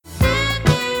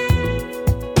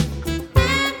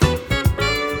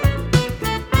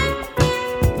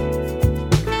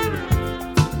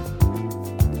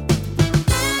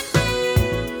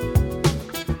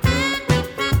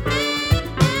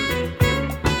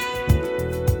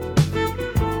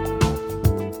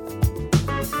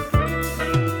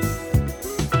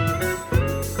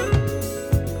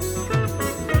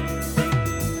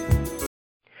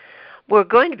We're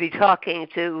going to be talking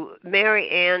to Mary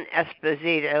Ann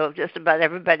Esposito, just about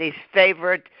everybody's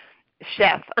favorite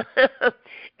chef.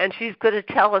 And she's going to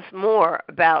tell us more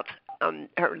about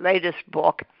her latest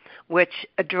book, which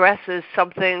addresses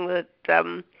something that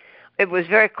it was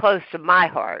very close to my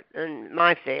heart and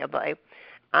my family.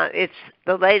 It's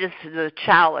the latest in the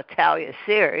Ciao Italia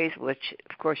series, which,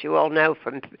 of course, you all know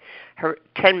from her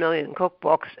 10 Million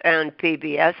Cookbooks and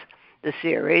PBS, the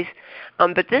series.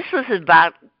 But this was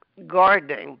about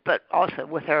gardening, but also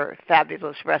with her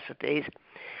fabulous recipes.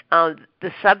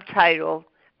 The subtitle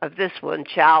of this one,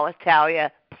 Ciao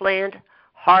Italia, Plant,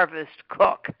 Harvest,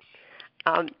 Cook.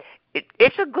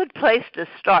 It's a good place to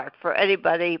start for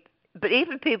anybody, but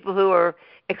even people who are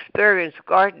experienced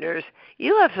gardeners,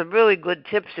 you have some really good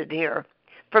tips in here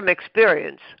from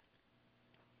experience.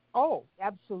 Oh,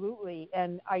 absolutely.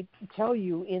 And I tell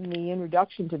you in the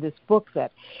introduction to this book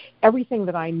that everything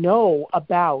that I know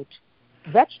about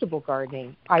vegetable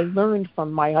gardening, I learned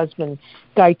from my husband,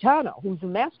 Gaetano, who's a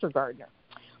master gardener.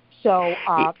 So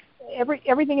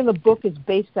everything in the book is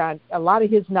based on a lot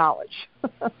of his knowledge.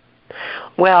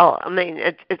 Well, I mean,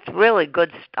 it's really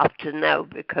good stuff to know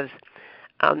because,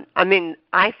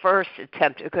 I first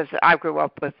attempted, because I grew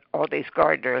up with all these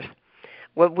gardeners.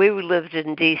 When we lived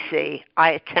in D.C., I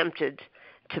attempted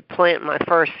to plant my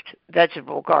first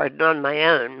vegetable garden on my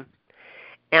own,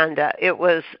 and it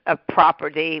was a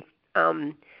property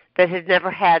that had never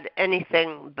had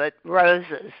anything but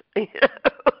roses.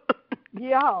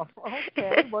 Yeah,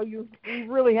 okay. Well, you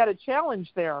really had a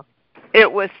challenge there.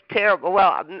 It was terrible.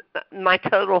 Well, my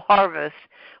total harvest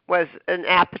was an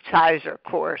appetizer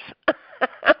course.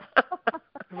 It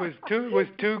was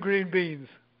two green beans.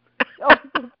 Oh,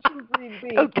 2 green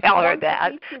beans. Don't tell her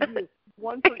that.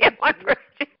 One for each of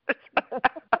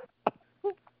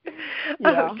you.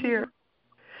 Yeah. Oh, dear.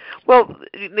 Well,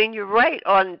 I mean, you're right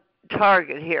on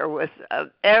target here with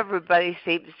everybody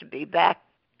seems to be back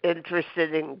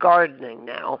interested in gardening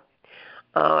now.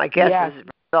 I guess Yes. as a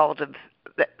result of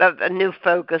a new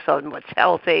focus on what's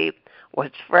healthy,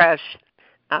 what's fresh,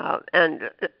 and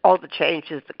all the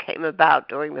changes that came about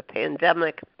during the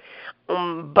pandemic.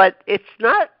 But it's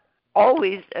not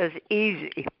always as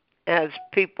easy as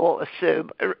people assume,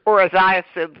 or as I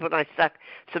assumed when I stuck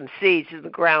some seeds in the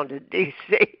ground in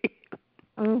D.C.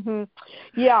 Mm-hmm.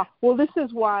 Yeah. Well, this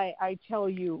is why I tell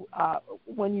you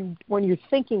when you're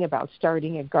thinking about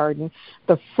starting a garden,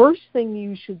 the first thing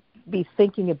you should be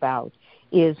thinking about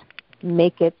is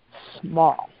make it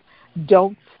small.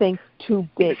 Don't think too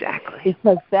big. Exactly.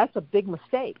 Because that's a big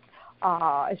mistake,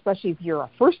 especially if you're a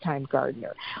first-time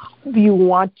gardener. You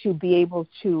want to be able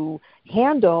to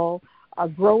handle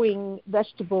growing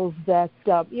vegetables that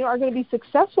are going to be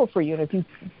successful for you. And if you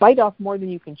bite off more than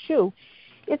you can chew,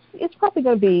 it's probably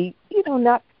going to be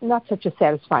not such a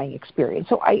satisfying experience.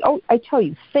 So I tell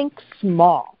you, think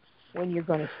small when you're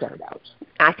going to start out.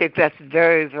 I think that's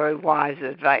very, very wise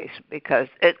advice because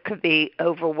it could be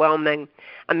overwhelming.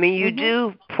 I mean, you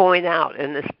do point out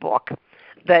in this book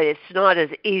that it's not as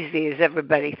easy as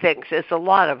everybody thinks. It's a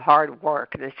lot of hard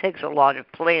work, and it takes a lot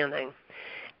of planning.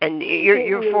 And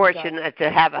you're fortunate to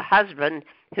have a husband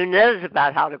who knows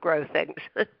about how to grow things.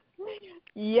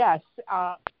 Yes.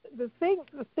 The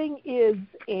thing is,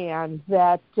 Anne,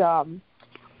 that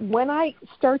when I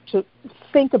start to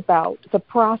think about the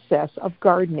process of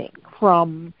gardening,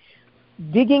 from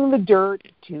digging the dirt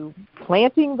to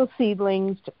planting the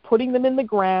seedlings to putting them in the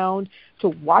ground to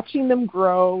watching them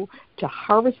grow to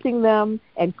harvesting them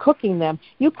and cooking them,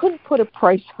 you couldn't put a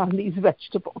price on these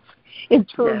vegetables in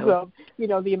terms of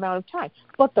the amount of time.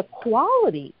 But the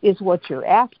quality is what you're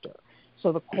after.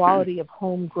 So the quality of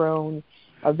homegrown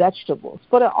vegetables.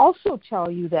 But I also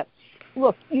tell you that,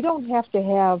 look, you don't have to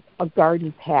have a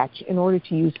garden patch in order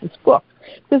to use this book,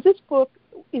 because this book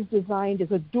is designed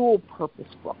as a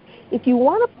dual-purpose book. If you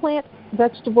want to plant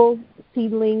vegetables,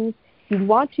 seedlings, you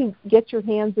want to get your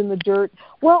hands in the dirt,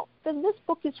 well, then this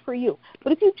book is for you.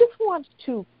 But if you just want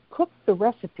to cook the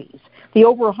recipes, the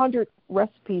over 100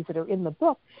 recipes that are in the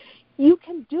book, you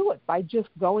can do it by just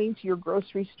going to your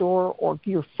grocery store or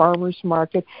your farmer's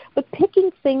market, but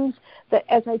picking things that,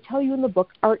 as I tell you in the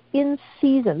book, are in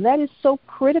season. That is so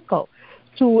critical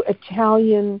to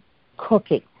Italian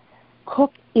cooking.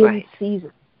 Cook in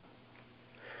season.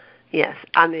 Yes,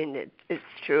 I mean it's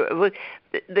true.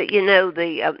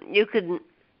 You can.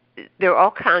 There are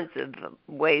all kinds of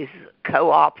ways,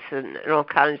 co-ops and all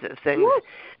kinds of things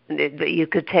that you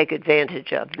could take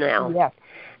advantage of now. Yes.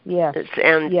 Yes.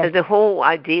 The whole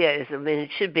idea is, it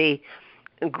should be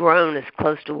grown as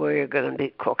close to where you're going to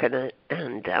be cooking it.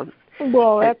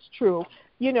 Well, that's true.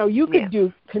 You could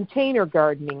do container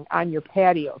gardening on your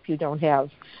patio if you don't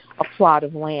have a plot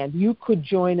of land. You could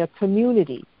join a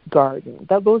community garden.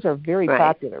 Those are very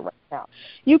popular right now.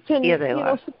 You can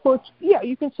support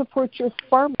you can support your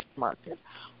farmers market.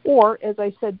 Or, as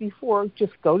I said before,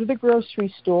 just go to the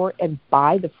grocery store and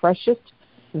buy the freshest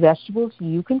vegetables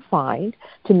you can find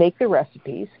to make the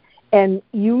recipes, and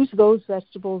use those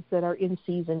vegetables that are in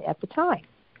season at the time.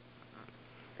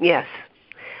 Yes,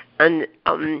 and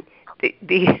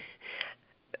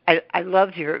I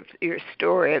loved your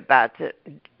story about the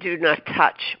do not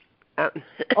touch.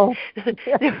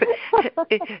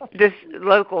 This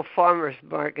local farmers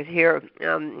market here.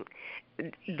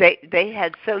 They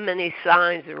had so many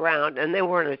signs around, and they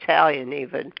weren't Italian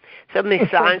even. So many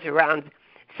signs around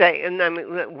saying, and then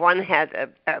one had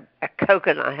a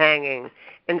coconut hanging,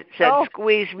 and it said,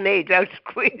 "Squeeze me, don't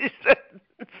squeeze the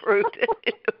fruit."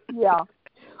 Yeah,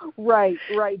 right.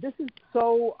 This is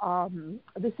so.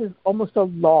 This is almost a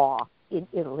law in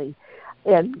Italy,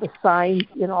 and the signs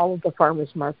in all of the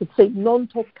farmers markets say "non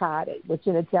toccare," which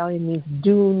in Italian means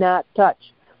 "do not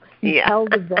touch." You tell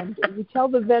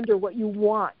the vendor what you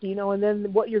want, and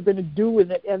then what you're going to do with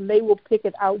it, and they will pick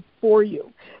it out for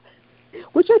you,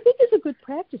 which I think is a good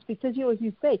practice because, as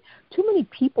you say, too many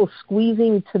people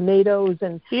squeezing tomatoes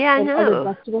and other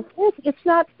vegetables. It's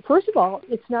not. First of all,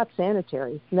 it's not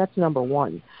sanitary, and that's number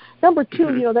one. Number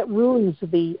two, that ruins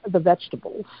the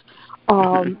vegetables,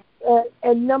 and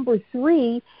number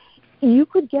three, you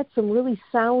could get some really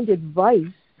sound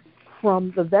advice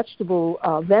from the vegetable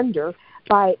vendor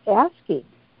by asking,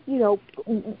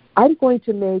 I'm going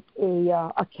to make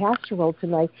a casserole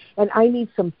tonight, and I need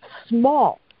some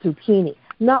small zucchini,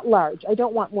 not large. I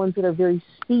don't want ones that are very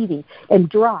seedy and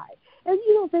dry. And,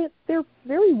 they're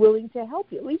very willing to help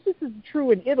you. At least this is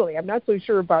true in Italy. I'm not so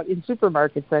sure about in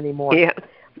supermarkets anymore. Yeah.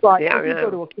 But if you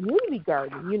go to a community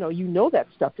garden, that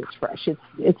stuff is fresh.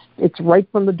 It's right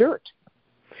from the dirt.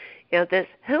 Who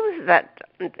is that?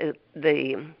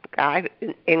 The guy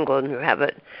in England who have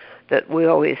it that we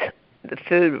always, the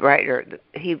food writer.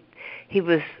 He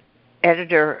was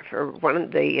editor for one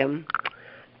of the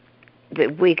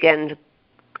weekend.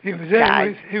 He was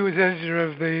editor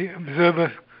of the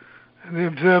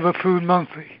Observer Food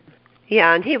Monthly.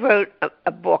 Yeah, and he wrote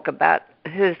a book about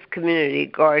his community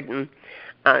garden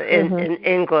in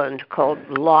England called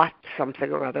Lot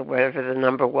something or other, whatever the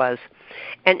number was.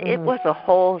 And it was a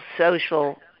whole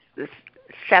social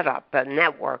setup, a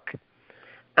network.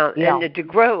 And to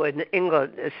grow in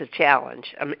England is a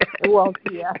challenge. I mean,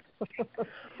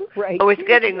 right. Oh, it's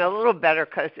getting a little better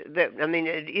because,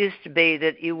 it used to be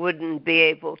that you wouldn't be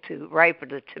able to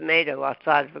ripen a tomato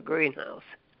outside of a greenhouse.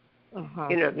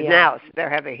 Now they're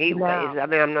having heat waves.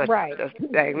 I'm not just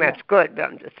saying that's good, but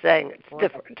I'm just saying it's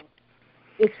different.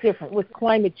 It's different. With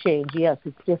climate change, yes,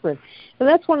 it's different. And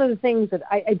that's one of the things that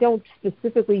I don't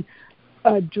specifically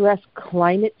address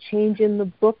climate change in the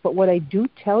book, but what I do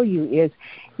tell you is,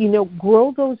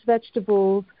 grow those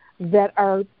vegetables that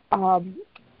are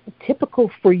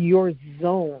typical for your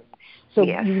zone. So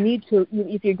you need to,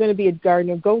 if you're going to be a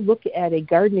gardener, go look at a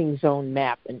gardening zone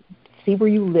map and see where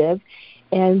you live,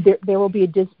 and there will be a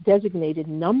designated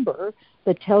number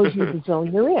that tells you the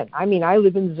zone you're in. I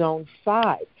live in Zone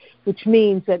 5, which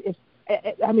means that if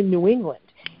I'm in New England,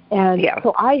 and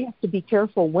so I have to be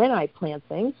careful when I plant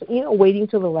things, waiting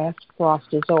till the last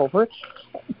frost is over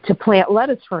to plant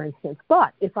lettuce, for instance.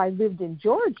 But if I lived in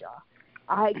Georgia,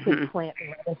 I could plant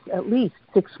lettuce at least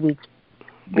 6 weeks.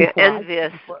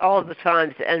 Envious, all the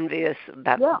times envious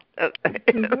about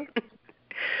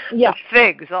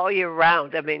figs all year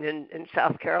round. In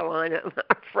South Carolina,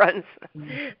 our friends,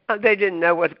 they didn't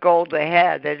know what gold they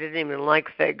had. They didn't even like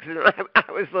figs. And I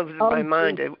was losing my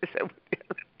mind. It was so...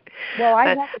 Well, I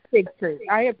have a fig tree.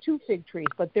 I have 2 fig trees,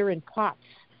 but they're in pots.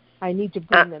 I need to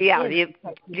bring them in.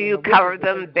 Do you cover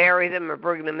them, bury them, or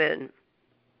bring them in?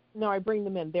 No, I bring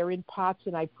them in. They're in pots,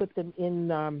 and I put them in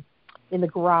the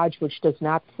garage, which does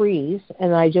not freeze,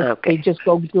 and they just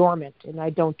go dormant, and I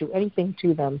don't do anything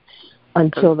to them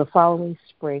until the following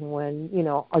spring when,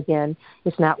 again,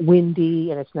 it's not windy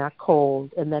and it's not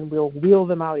cold, and then we'll wheel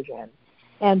them out again.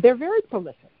 And they're very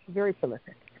prolific, very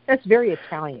prolific. That's very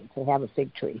Italian to have a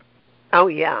fig tree. Oh,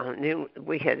 yeah.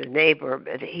 We had a neighbor,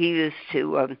 but he used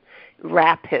to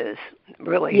wrap his,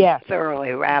 really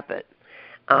thoroughly wrap it.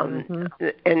 And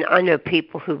I know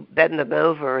people who bend them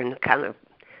over and kind of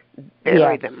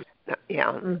bury them.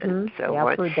 And so on.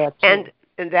 I've heard that too.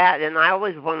 And I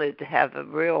always wanted to have a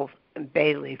real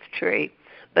bay leaf tree,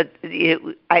 but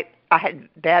I had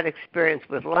bad experience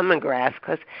with lemongrass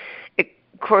because, of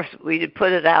course, we'd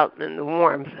put it out in the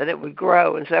warmth and it would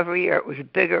grow, and so every year it was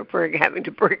bigger, having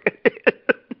to bring it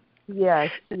in.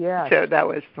 Yes, yes. So that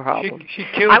was the problem. She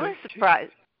killed I it. was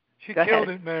surprised. She Go killed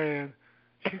ahead. it, Marianne.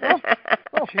 I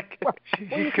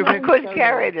couldn't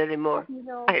carry it anymore. You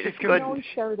know, I just couldn't. always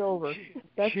start over.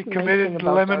 She committed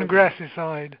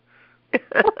lemongrassicide.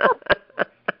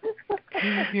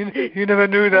 You never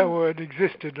knew that word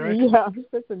existed, right? Yeah,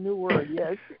 that's a new word,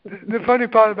 yes. The funny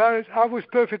part about it is I was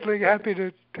perfectly happy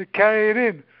to carry it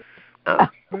in.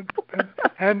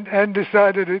 And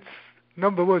decided its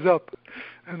number was up.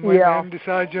 And when Anne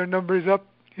decides your number is up,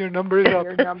 your number is up.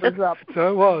 Your number's up. So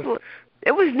it was.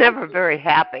 It was never very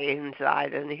happy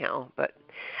inside anyhow. But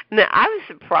now, I was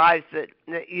surprised that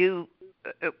you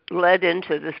led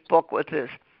into this book with this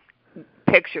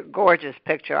picture, gorgeous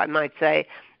picture, I might say,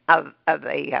 of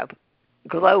a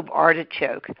globe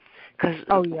artichoke. Because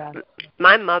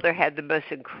my mother had the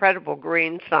most incredible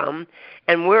green thumb,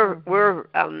 and we're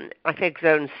I think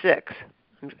zone 6.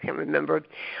 I can't remember.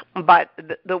 But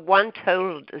the one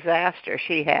total disaster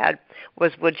she had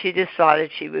was when she decided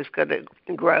she was going to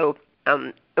grow,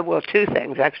 two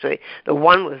things actually. The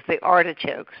one was the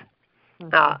artichokes,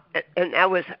 and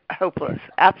that was hopeless,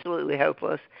 absolutely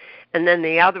hopeless. And then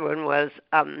the other one was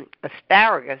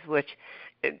asparagus, which,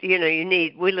 you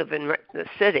need. We live in the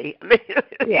city. I mean,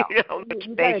 you know how much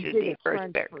space you need for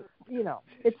asparagus.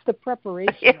 It's the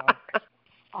preparation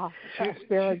of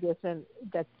asparagus, and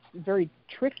that's very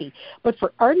tricky. But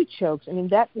for artichokes, I mean,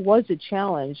 that was a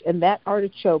challenge, and that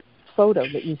artichoke photo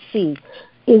that you see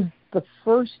is the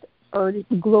first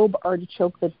globe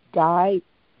artichoke that Guy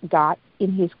got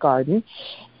in his garden.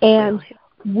 And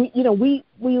we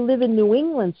live in New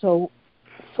England, so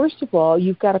first of all,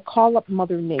 you've got to call up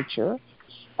Mother Nature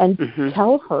and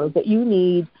tell her that you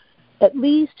need at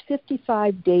least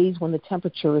 55 days when the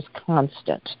temperature is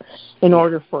constant in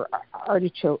order for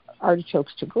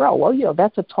artichokes to grow. Well,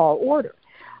 that's a tall order.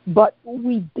 But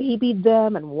we babied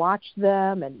them and watched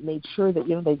them and made sure that,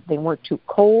 they weren't too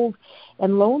cold.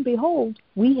 And lo and behold,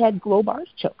 we had globe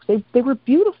artichokes. They were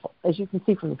beautiful, as you can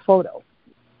see from the photo.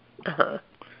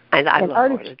 I love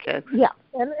artichokes. Yeah,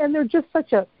 and they're just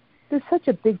such a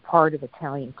big part of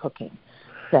Italian cooking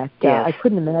that I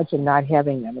couldn't imagine not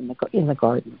having them in the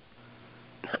garden.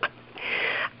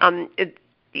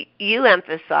 You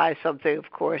emphasize something,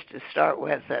 of course, to start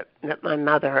with that my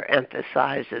mother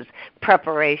emphasizes: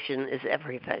 preparation is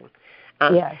everything.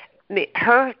 Yes.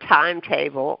 Her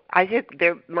timetable, I think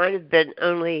there might have been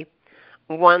only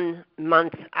 1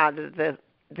 month out of the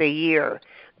year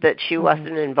that she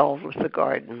wasn't involved with the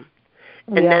garden.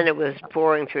 And then it was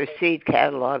pouring through seed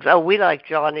catalogs. Oh, we like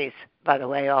Johnny's, by the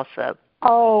way, also.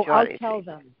 Oh, Johnny's. I'll tell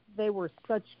them. They were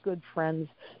such good friends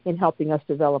in helping us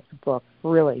develop the book.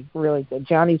 Really, really good.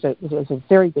 Johnny's is a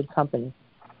very good company.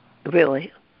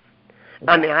 Really?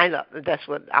 Yeah. I mean, that's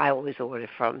what I always order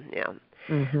from,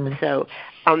 So,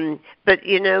 but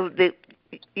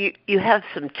you have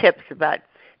some tips about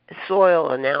soil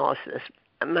analysis.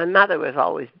 My mother was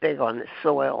always big on the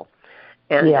soil,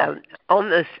 and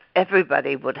almost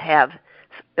everybody would have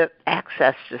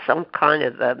access to some kind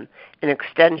of an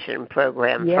extension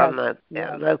program from a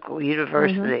local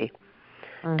university.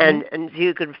 And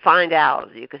you can find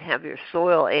out, you can have your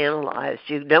soil analyzed,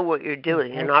 you know what you're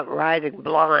doing, you're not riding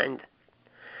blind.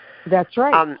 That's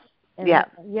right. And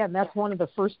and that's one of the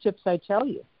first tips I tell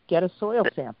you. Get a soil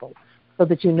sample so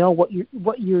that you know what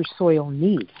your soil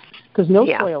needs, because no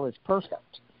soil is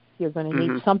perfect. You're going to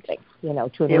need something, to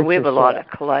enrich your soil. We have a lot of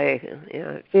clay.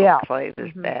 Clay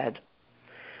is bad.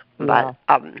 But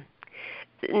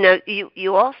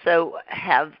you also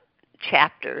have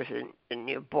chapters in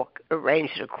your book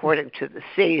arranged according to the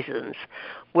seasons,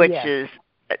 which is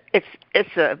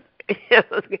it's a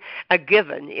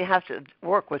given. You have to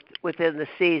work within the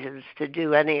seasons to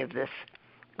do any of this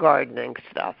gardening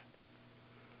stuff.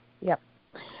 Yep.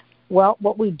 Well,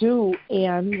 what we do,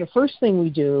 and the first thing we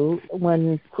do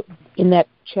when in that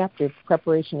chapter,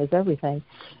 preparation is everything,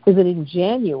 is that in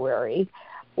January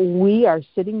we are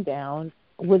sitting down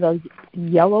with a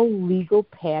yellow legal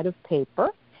pad of paper,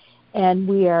 and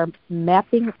we are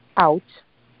mapping out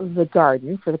the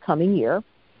garden for the coming year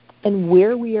and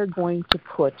where we are going to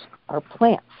put our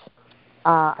plants,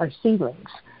 our seedlings,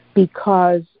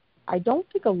 because I don't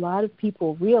think a lot of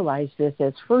people realize this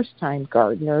as first-time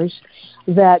gardeners,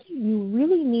 that you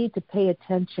really need to pay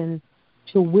attention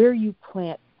to where you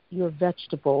plant your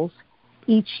vegetables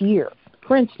each year.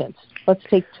 For instance, let's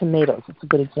take tomatoes. It's a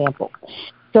good example.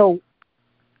 So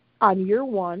on year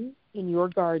 1 in your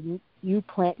garden, you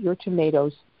plant your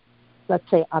tomatoes, let's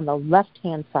say, on the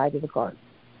left-hand side of the garden.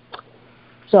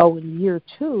 So in year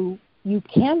 2, you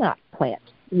cannot plant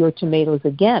your tomatoes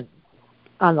again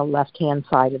on the left-hand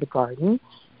side of the garden.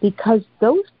 because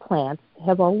those plants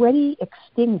have already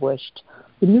extinguished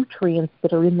the nutrients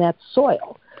that are in that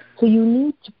soil. So you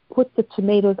need to put the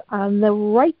tomatoes on the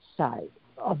right side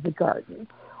of the garden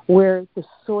where the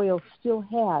soil still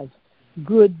has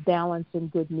good balance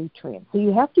and good nutrients. So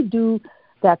you have to do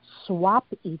that swap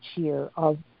each year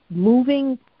of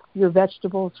moving your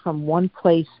vegetables from one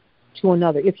place to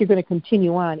another if you're going to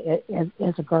continue on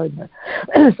as a gardener.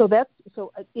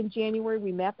 So in January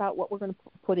we map out what we're going to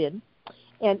put in.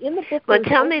 And in the book, well,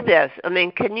 tell me this. I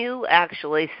mean, can you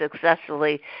actually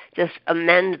successfully just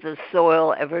amend the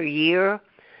soil every year?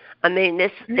 I mean,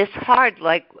 it's hard.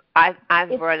 Like I've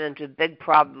run into a big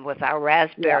problem with our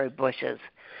raspberry bushes.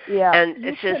 Yeah, and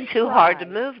it's just too hard to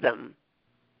move them.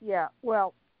 Yeah,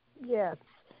 well, yes.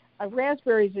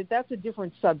 Raspberries, that's a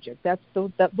different subject.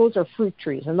 Those are fruit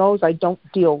trees, and those I don't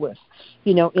deal with,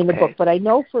 in the book. But I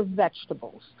know for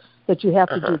vegetables that you have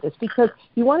to do this because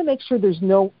you want to make sure there's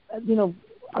no,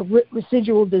 a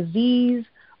residual disease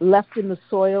left in the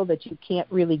soil that you can't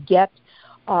really get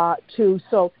to.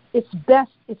 So it's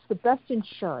the best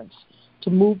insurance to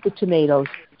move the tomatoes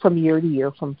from year to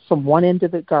year, from one end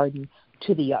of the garden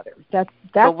to the other.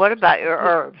 But what about your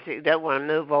herbs? You don't want to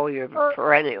move all your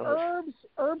perennials.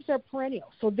 Herbs are perennial,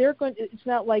 so they're going. It's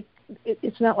not like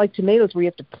tomatoes where you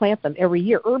have to plant them every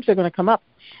year. Herbs are going to come up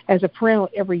as a perennial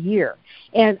every year,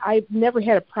 and I've never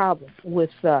had a problem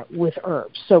with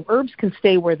herbs. So herbs can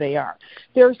stay where they are.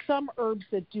 There are some herbs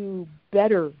that do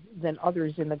better than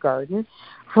others in the garden.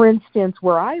 For instance,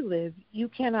 where I live, you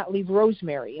cannot leave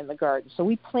rosemary in the garden, so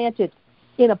we plant it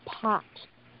in a pot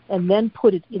and then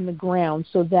put it in the ground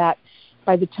so that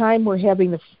by the time we're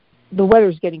having the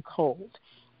weather's getting cold,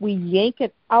 we yank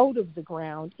it out of the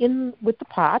ground in with the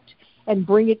pot and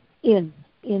bring it in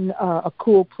a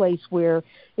cool place where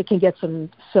it can get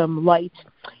some light.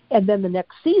 And then the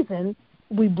next season,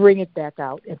 we bring it back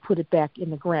out and put it back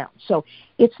in the ground. So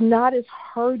it's not as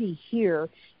hardy here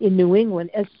in New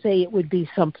England as, say, it would be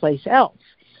someplace else.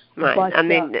 Right. But, I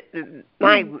mean,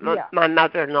 my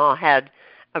mother-in-law had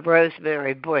a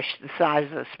rosemary bush the size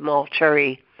of a small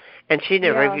tree, and she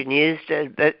never even used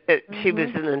it. But she was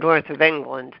in the north of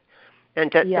England,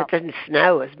 and it didn't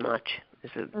snow as much.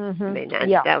 I mean,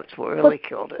 that's what really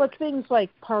killed it. But things like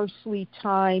parsley,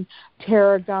 thyme,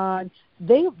 tarragon,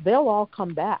 they'll all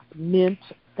come back. Mint,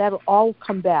 that'll all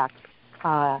come back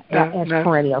as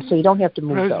perennial, so you don't have to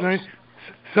move those.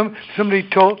 Somebody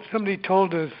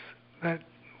told us that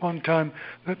one time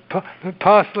that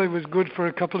parsley was good for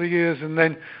a couple of years, and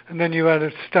then you had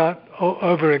to start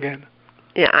over again.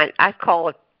 Yeah, I call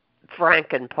it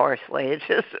Franken parsley. It's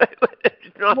just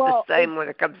it's not the same when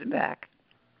it comes back.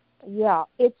 Yeah,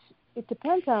 it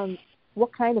depends on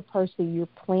what kind of parsley you're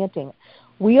planting.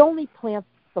 We only plant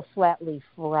the flat leaf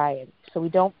variety, so we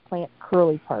don't plant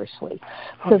curly parsley.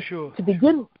 Sure. To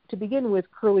begin with,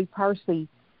 curly parsley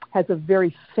has a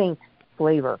very faint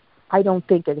flavor. I don't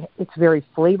think it's very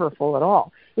flavorful at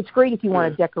all. It's great if you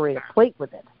want to decorate a plate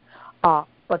with it.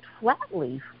 But flat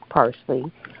leaf parsley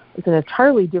is an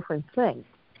entirely different thing.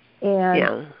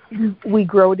 And we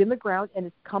grow it in the ground, and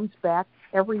it comes back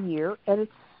every year, and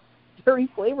it's very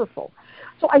flavorful.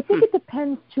 So I think it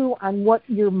depends, too, on what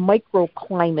your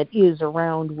microclimate is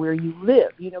around where you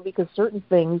live, because certain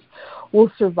things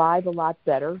will survive a lot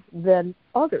better than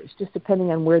others, just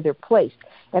depending on where they're placed.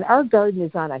 And our garden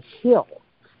is on a hill.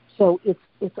 So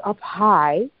it's up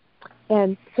high,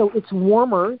 and so it's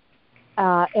warmer,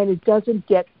 and it doesn't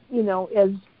get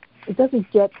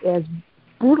as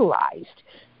brutalized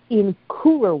in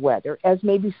cooler weather as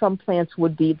maybe some plants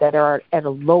would be that are at a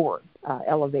lower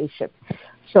elevation.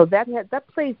 So that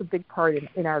plays a big part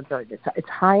in our garden. It's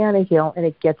high on a hill, and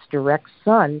it gets direct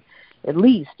sun at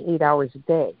least 8 hours a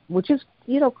day, which is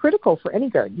critical for any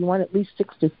garden. You want at least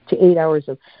 6 to 8 hours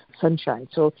of sunshine.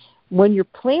 So when you're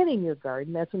planting your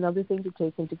garden, that's another thing to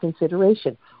take into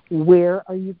consideration. Where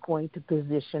are you going to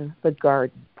position the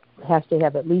garden? It has to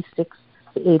have at least 6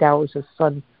 to 8 hours of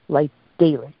sunlight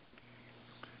daily.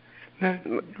 Now,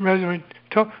 Rosemary,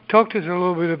 talk to us a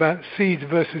little bit about seeds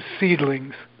versus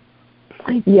seedlings.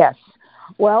 Yes.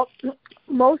 Well,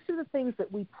 most of the things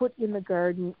that we put in the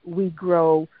garden, we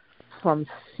grow from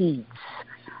seeds.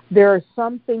 There are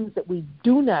some things that we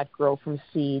do not grow from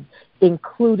seed,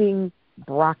 including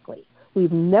broccoli.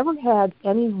 We've never had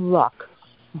any luck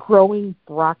growing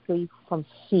broccoli from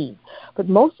seed. But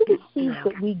most of the seeds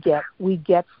that we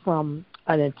get from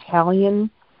an Italian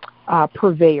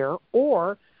purveyor,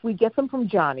 or we get them from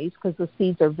Johnny's because the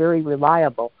seeds are very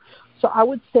reliable. So I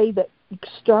would say that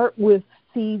start with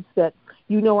seeds that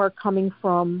are coming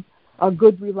from a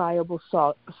good, reliable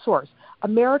source.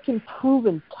 American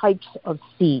proven types of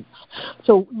seeds.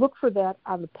 So look for that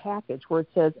on the package where it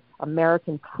says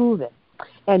American proven,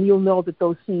 and you'll know that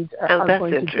those seeds are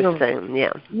going to germinate. That's interesting.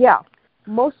 Yeah. Yeah.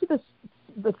 Most of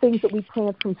the things that we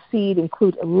plant from seed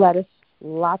include lettuce,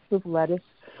 lots of lettuce.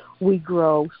 We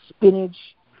grow spinach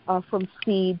from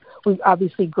seed. We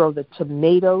obviously grow the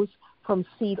tomatoes from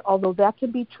seed, although that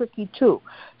can be tricky too.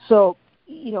 So,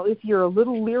 if you're a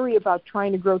little leery about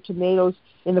trying to grow tomatoes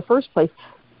in the first place,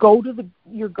 go to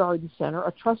your garden center,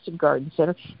 a trusted garden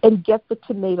center, and get the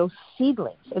tomato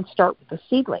seedlings and start with the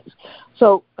seedlings.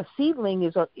 So a seedling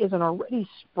is an already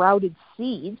sprouted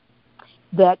seed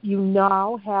that you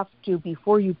now have to,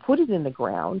 before you put it in the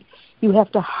ground, you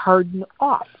have to harden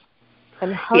off.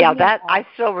 I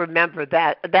still remember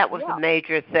that. That was a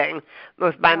major thing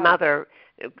with my mother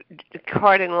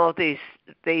carting all these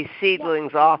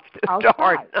seedlings off to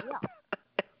harden up.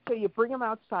 So you bring them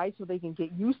outside so they can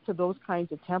get used to those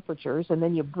kinds of temperatures, and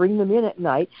then you bring them in at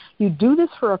night. You do this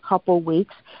for a couple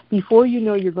weeks before you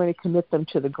know you're going to commit them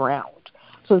to the ground.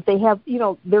 So that they have,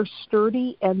 they're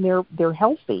sturdy and they're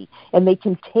healthy, and they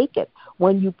can take it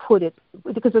when you put it,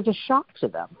 because it's a shock to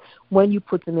them when you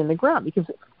put them in the ground. Because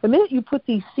the minute you put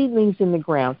these seedlings in the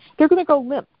ground, they're going to go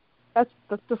limp. That's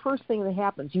the first thing that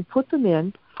happens. You put them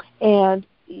in, and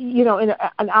in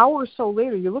an hour or so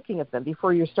later, you're looking at them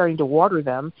before you're starting to water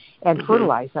them and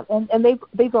fertilize them, and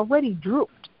they've already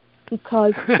drooped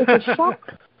because it's a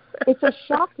shock. It's a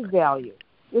shock value.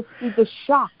 It's the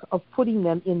shock of putting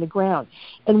them in the ground.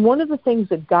 And one of the things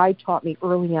that Guy taught me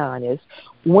early on is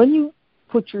when you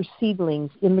put your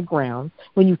seedlings in the ground,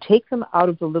 when you take them out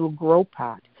of the little grow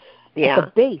pot, at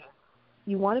the base,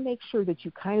 you want to make sure that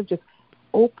you kind of just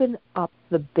open up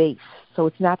the base. So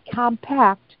it's not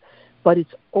compact, but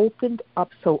it's opened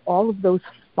up so all of those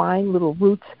fine little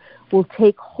roots will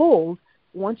take hold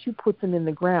once you put them in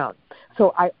the ground.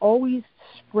 So I always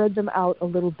spread them out a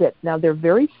little bit. Now, they're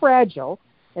very fragile,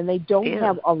 and they don't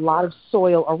have a lot of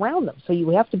soil around them, so you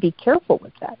have to be careful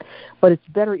with that. But it's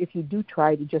better if you do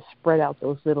try to just spread out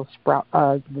those little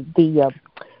the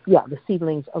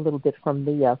seedlings a little bit from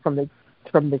the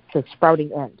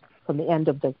sprouting end, from the end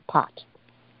of the pot.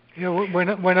 Yeah,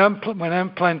 when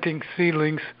I'm planting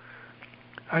seedlings,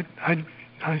 I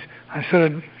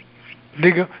sort of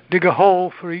dig a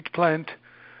hole for each plant,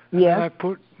 and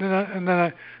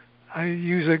then I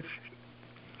use a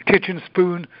kitchen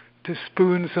spoon to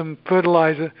spoon some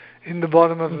fertilizer in the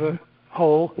bottom of the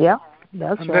hole. Yeah,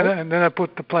 that's right. And then I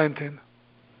put the plant in.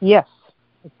 Yes,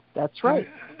 that's right.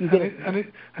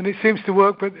 And it seems to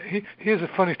work. But here's a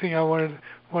funny thing I wanted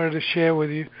to share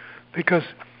with you, because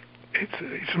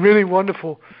it's really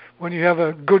wonderful when you have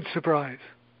a good surprise.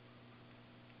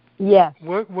 Yes.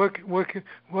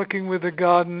 Working with a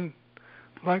garden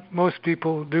like most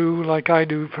people do, like I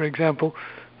do, for example.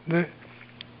 The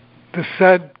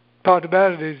sad part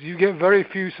about it is you get very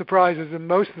few surprises, and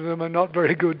most of them are not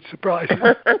very good surprises.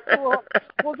 well,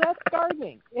 that's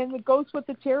gardening, and it goes with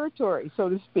the territory, so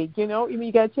to speak. You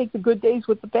got to take the good days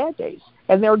with the bad days,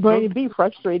 and there are going to be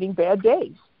frustrating bad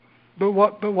days. But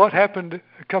what happened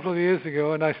a couple of years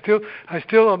ago, and I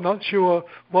still am not sure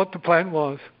what the plant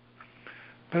was,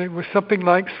 but it was something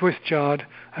like Swiss chard,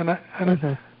 and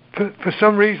for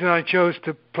some reason I chose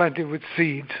to plant it with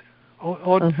seeds.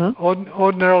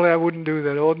 Ordinarily, I wouldn't do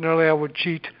that. Ordinarily, I would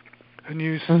cheat and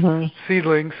use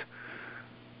seedlings.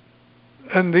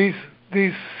 And these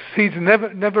seeds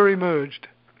never emerged.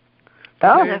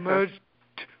 Oh, they emerged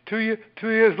 2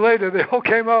 years later. They all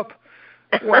came up.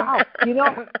 Wow.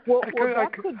 I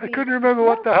couldn't remember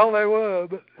what the hell they were.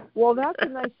 But. Well, that's a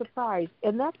nice surprise.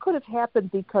 And that could have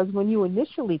happened because when you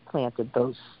initially planted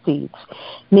those seeds,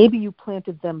 maybe you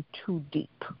planted them too deep.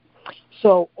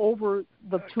 So over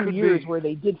the 2 years where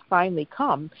they did finally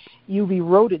come, you've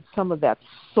eroded some of that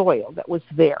soil that was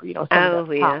there,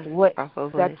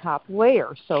 that top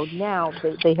layer. So now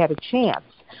they had a chance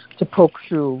to poke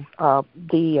through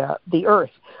the earth.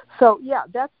 So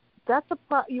that's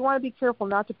you want to be careful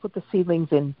not to put the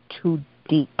seedlings in too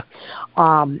deep.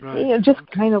 Just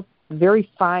kind of very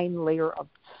fine layer of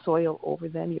soil over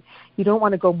them. You don't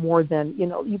want to go more than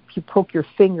you poke your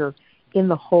finger in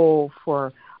the hole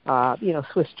for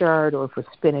Swiss chard or for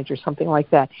spinach or something like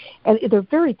that. And they're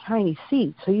very tiny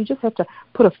seeds, so you just have to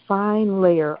put a fine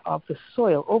layer of the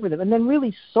soil over them and then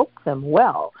really soak them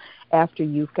well after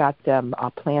you've got them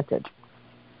planted.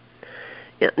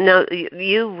 Now,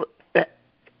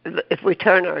 if we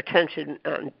turn our attention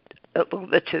a little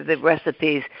bit to the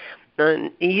recipes,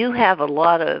 you have a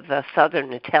lot of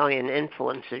Southern Italian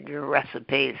influence in your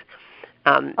recipes.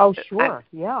 Sure.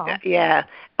 Yeah.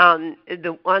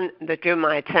 The one that drew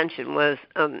my attention was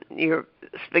your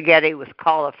spaghetti with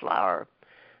cauliflower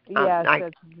Yes,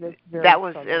 that's very that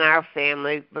was funny. in our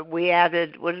family, but we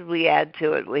added, what did we add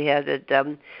to it? We added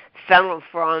fennel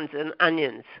fronds and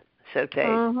onions sauteed.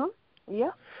 Mm-hmm.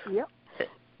 Yeah, yeah.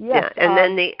 Yeah, Yes. and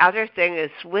then the other thing is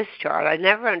Swiss chard. I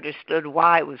never understood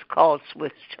why it was called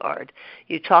Swiss chard.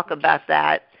 You talk about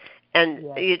that, and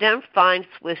yes. you don't find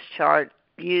Swiss chard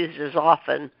used as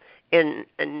often in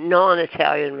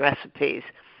non-Italian recipes.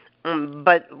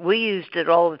 But we used it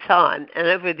all the time, and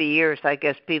over the years, I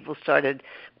guess people started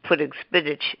putting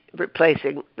spinach,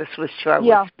 replacing the Swiss chard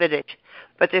with spinach.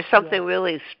 But there's something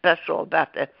really special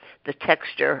about the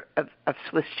texture of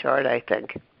Swiss chard, I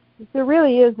think. There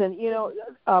really is, and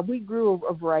we grew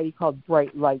a variety called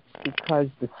Bright Lights because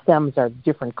the stems are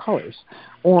different colors.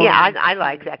 Yeah, I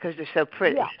like that because they're so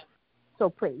pretty. Yeah,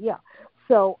 so pretty. Yeah.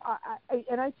 So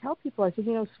I tell people, I said,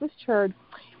 Swiss chard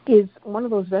is one of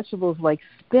those vegetables like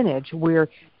spinach where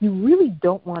you really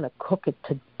don't want to cook it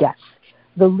to death.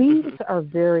 The leaves are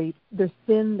they're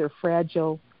thin, they're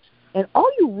fragile, and all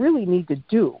you really need to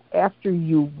do after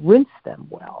you rinse them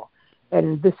well,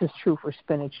 and this is true for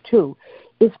spinach too,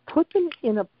 is put them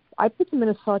in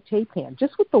a saute pan,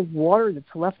 just with the water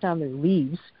that's left on their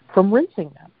leaves from rinsing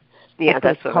them. Yeah,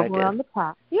 that's what I did. Cover on the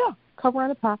pot. Yeah, cover on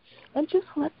the pot, and just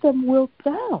let them wilt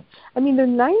down. I mean, they're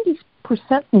 90%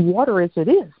 water as it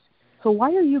is. So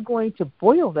why are you going to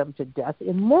boil them to death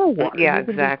in more water? Yeah,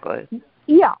 exactly.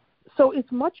 Yeah. So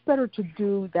it's much better to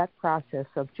do that process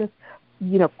of just,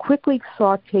 quickly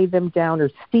saute them down or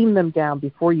steam them down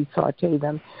before you saute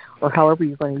them, or however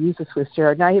you're going to use a Swiss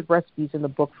chard. And I have recipes in the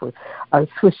book for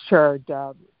Swiss chard,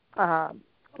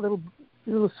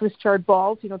 little Swiss chard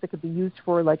balls, that could be used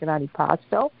for like an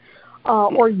antipasto,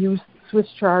 or use Swiss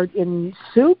chard in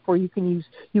soup, or you can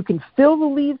fill the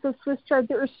leaves of Swiss chard.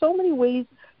 There are so many ways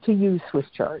to use Swiss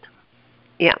chard.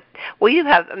 Yeah. Well,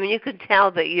 you could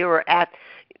tell that you're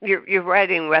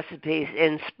writing recipes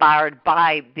inspired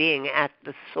by being at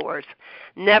the source.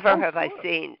 Never have I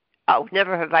seen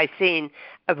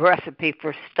a recipe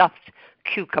for stuffed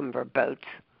cucumber boats.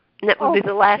 And that would be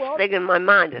the last thing in my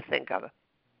mind to think of.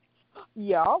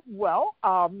 Yeah, well,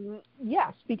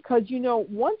 yes, because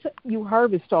once you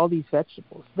harvest all these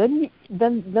vegetables, then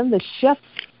the chef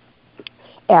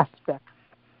aspect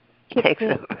takes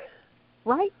over.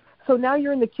 Right? So now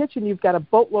you're in the kitchen, you've got a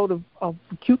boatload of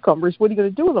cucumbers. What are you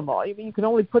going to do with them all? You can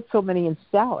only put so many in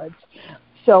salads.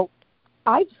 So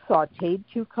I've sauteed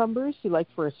cucumbers,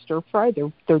 for a stir fry.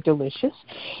 They're delicious.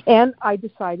 And I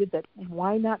decided that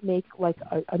why not make like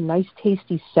a nice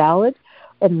tasty salad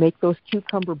and make those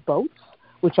cucumber boats,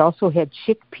 which also had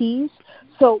chickpeas.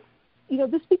 So,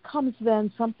 this becomes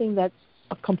then something that's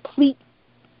a complete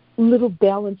little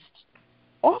balanced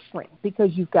offering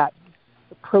because you've got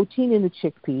the protein in the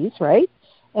chickpeas, right?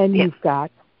 And you've got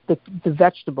the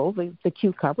vegetable, the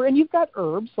cucumber, and you've got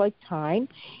herbs like thyme,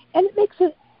 and it makes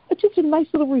it just a nice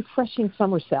little refreshing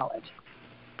summer salad.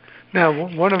 Now,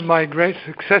 one of my great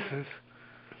successes,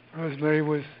 Rosemary,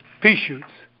 was pea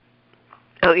shoots.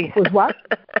 Oh, yeah. Was what?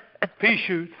 Pea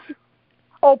shoots.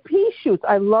 Oh, pea shoots.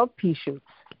 I love pea shoots.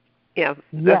 Yeah,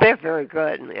 they're very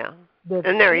good, yeah.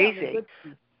 They're easy.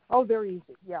 They're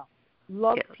easy, yeah.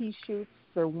 Love pea shoots.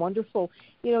 They're wonderful.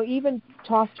 Even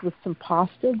tossed with some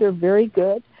pasta, they're very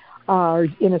good.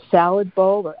 In a salad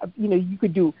bowl, or, you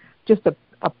could do just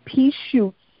a pea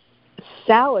shoot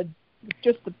salad,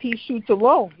 just the pea shoots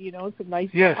alone. It's a nice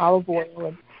olive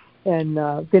oil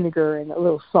and vinegar and a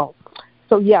little salt.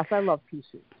 So, yes, I love pea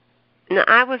shoots. Now,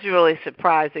 I was really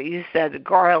surprised that you said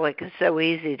garlic is so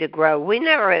easy to grow. We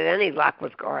never had any luck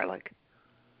with garlic.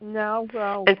 No,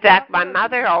 well... In fact, my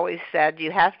mother always said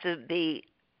you have to be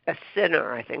a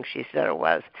sinner, I think she said it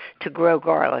was, to grow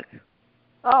garlic.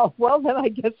 Oh, well, then I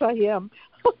guess I am.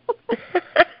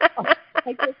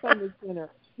 I guess I'm a sinner.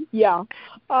 Yeah.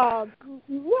 Well,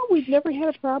 we've never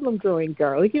had a problem growing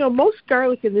garlic. Most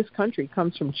garlic in this country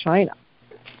comes from China.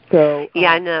 So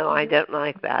I know. I don't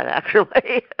like that,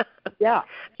 actually. Yeah.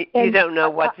 You don't know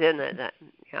what's in it.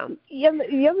 Yeah.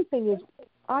 The other thing is,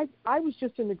 I was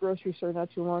just in the grocery store not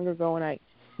too long ago, and I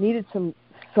needed some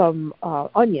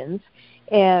onions,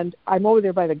 and I'm over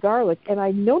there by the garlic, and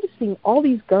I'm noticing all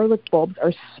these garlic bulbs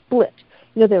are split.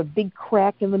 They have a big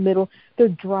crack in the middle. They're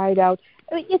dried out.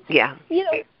 I mean,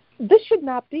 this should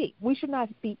not be. We should not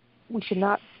be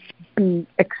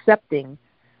accepting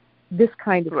this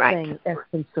kind of thing as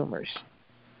consumers.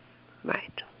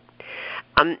 Right.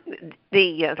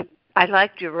 I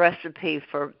liked your recipe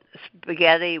for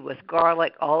spaghetti with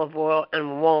garlic, olive oil,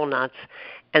 and walnuts,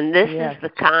 and this is the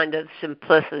kind of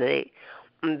simplicity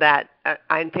that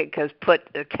I think has put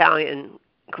Italian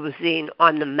cuisine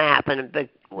on the map in a big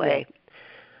way.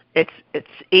 It's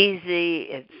easy,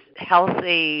 it's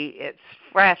healthy, it's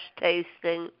fresh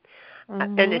tasting,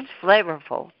 and it's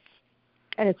flavorful.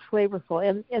 And it's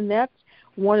flavorful, and that's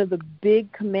one of the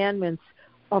big commandments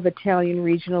of Italian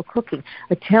regional cooking.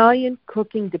 Italian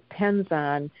cooking depends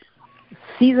on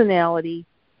seasonality,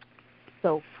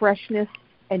 so freshness,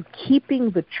 and keeping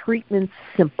the treatment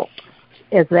simple,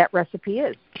 as that recipe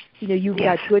is. You've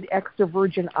got good extra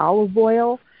virgin olive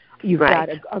oil, you've got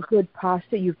a good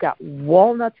pasta, you've got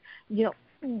walnuts. You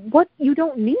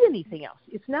don't need anything else.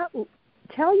 It's not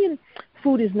Italian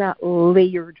food is not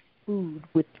layered food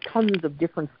with tons of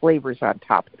different flavors on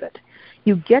top of it.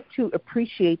 You get to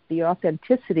appreciate the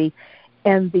authenticity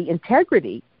and the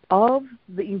integrity of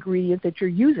the ingredient that you're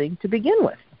using to begin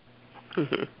with.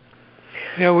 Mm-hmm.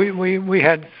 Yeah, we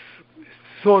had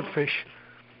swordfish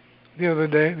the other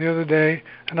day,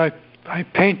 and I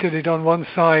painted it on one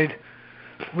side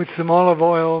with some olive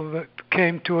oil that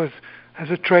came to us as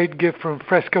a trade gift from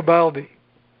Frescobaldi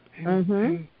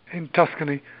in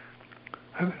Tuscany.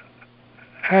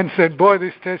 And said, "Boy,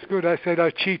 this tastes good." I said,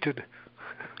 "I cheated."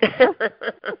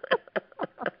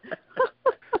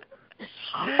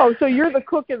 Oh, so you're the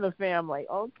cook in the family?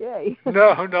 Okay.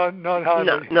 No, not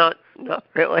hardly. Not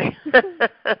really.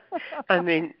 I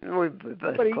mean, we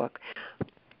both cook.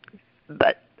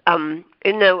 But there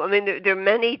are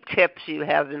many tips you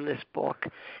have in this book,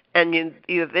 and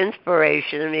you have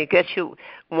inspiration. I mean, it gets you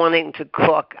wanting to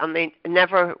cook. I mean,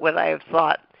 never would I have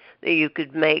thought that you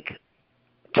could make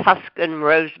Tuscan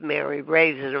rosemary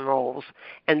raisin rolls,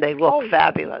 and they look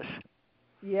fabulous.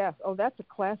 Yes. Oh, that's a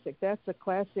classic. That's a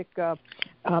classic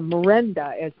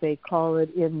merenda, as they call it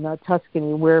in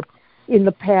Tuscany, where in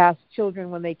the past,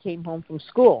 children, when they came home from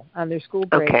school on their school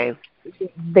break,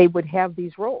 they would have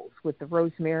these rolls with the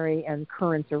rosemary and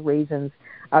currants or raisins,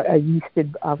 a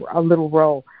yeasted, a little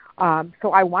roll.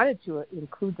 So I wanted to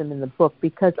include them in the book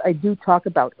because I do talk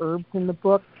about herbs in the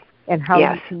book and how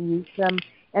you can use them.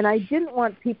 And I didn't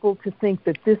want people to think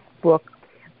that this book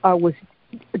was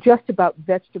just about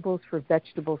vegetables for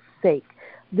vegetables' sake.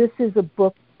 This is a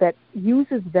book that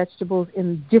uses vegetables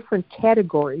in different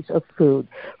categories of food,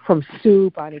 from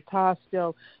soup,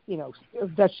 antipasto,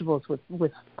 vegetables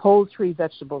with poultry,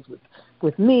 vegetables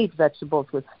with meat, vegetables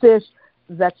with fish,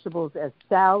 vegetables as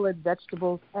salad,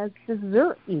 vegetables as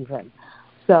dessert even.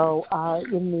 So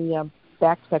in the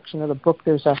back section of the book,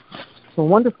 there's a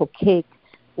wonderful cake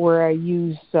where I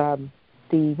use the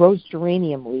rose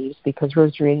geranium leaves, because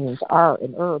rose geraniums are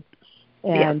an herb,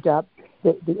 and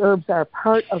the herbs are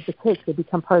part of the cake. They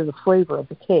become part of the flavor of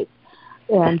the cake.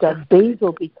 And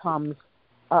basil becomes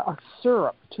a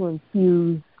syrup to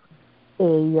infuse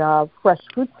a fresh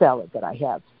fruit salad that I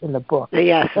have in the book.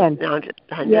 Yes, and,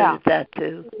 I noticed that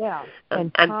too. Yeah,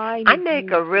 and I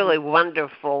make a really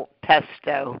wonderful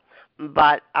pesto,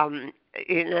 but I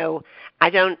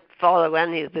don't follow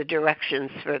any of the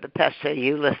directions for the pesto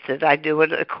you listed. I do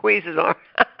it at Cuisinart.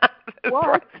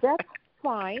 Well, that's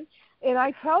fine. And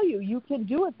I tell you, you can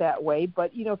do it that way.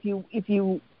 But if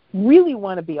you really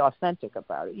want to be authentic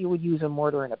about it, you would use a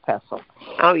mortar and a pestle.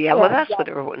 Oh yeah, well that's what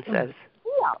everyone says.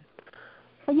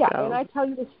 Yeah. So. And I tell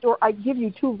you the story. I give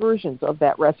you two versions of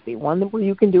that recipe: one where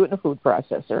you can do it in a food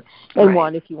processor, and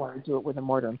one if you want to do it with a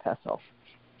mortar and pestle.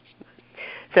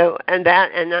 So and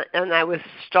I was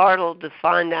startled to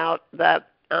find out that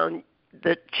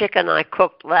the chicken I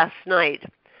cooked last night,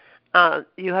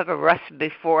 you have a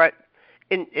recipe for it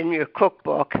in your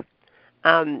cookbook.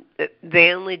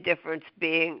 The only difference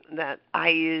being that I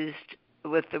used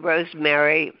with the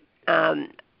rosemary,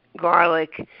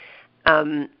 garlic,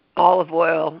 olive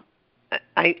oil.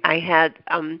 I had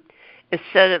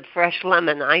instead of fresh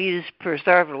lemon, I used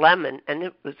preserved lemon, and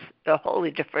it was a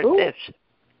wholly different dish.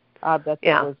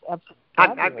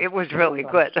 It was really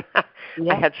good.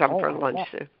 I had some for lunch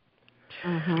too.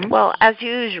 Mm-hmm. Well, as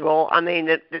usual, I mean,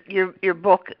 your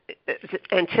book is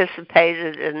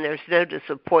anticipated, and there's no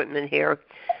disappointment here.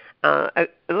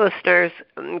 Listeners,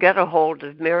 get a hold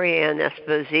of Marianne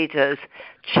Esposito's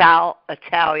Ciao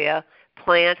Italia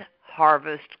Plant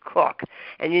Harvest Cook,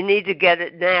 and you need to get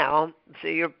it now so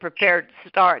you're prepared to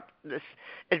start this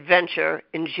adventure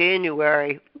in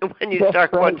January when you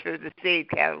start going through the seed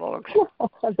catalogs.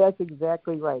 That's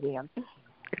exactly right, Ann.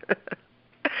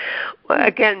 Well,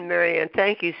 again, Marianne,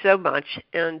 thank you so much,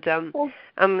 and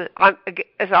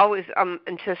as always, I'm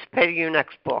anticipating your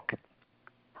next book.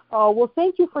 Oh, well,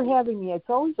 thank you for having me. It's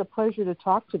always a pleasure to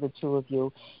talk to the two of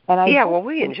you. And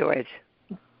we enjoy it.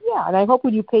 Yeah, and I hope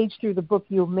when you page through the book,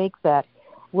 you'll make that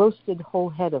roasted whole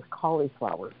head of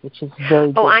cauliflower, which is very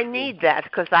good. Oh, I need that,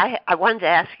 because I wanted to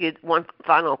ask you one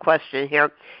final question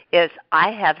here.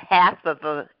 I have half of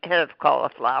a head of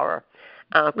cauliflower.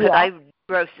 Could I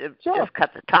roast it, just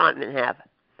cut the top in half?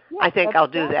 Yeah, I think I'll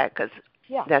do that, because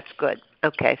Yeah. That's good.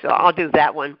 Okay, so I'll do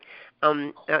that one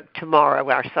tomorrow.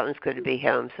 Our son's going to be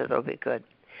home, so that'll be good.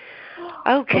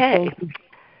 Okay.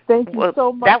 Thank you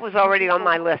so much. That was already on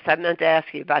my list. I meant to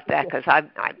ask you about that because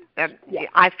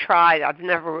I've tried. I've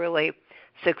never really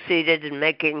succeeded in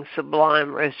making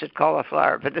sublime roasted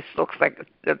cauliflower, but this looks like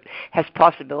it has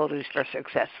possibilities for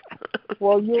success.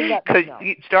 Well, you let me know. Because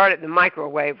you start it in the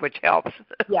microwave, which helps.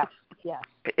 Yes.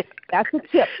 That's a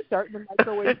tip. Start in the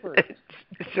microwave first.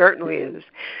 It certainly is.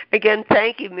 Again,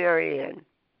 thank you, Marianne.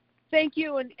 Thank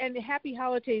you, and happy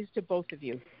holidays to both of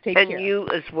you. Take care. And you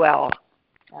as well.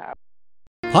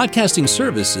 Podcasting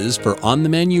services for On the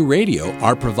Menu Radio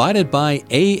are provided by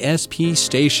ASP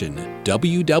Station,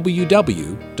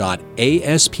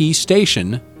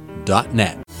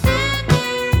 www.aspstation.net.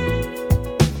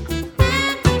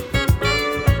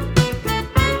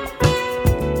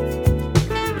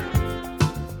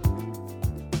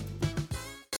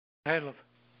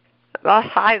 The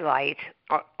highlight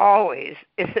always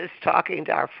is talking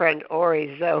to our friend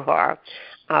Ori Zohar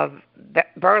of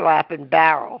Burlap and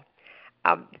Barrel.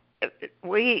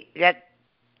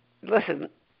 Listen,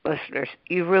 listeners,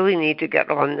 you really need to get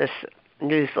on this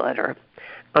newsletter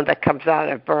that comes out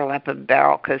of Burlap and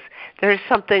Barrel because there's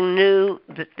something new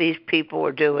that these people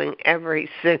are doing every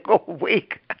single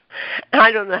week.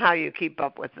 I don't know how you keep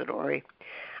up with it, Ori.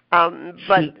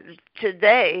 But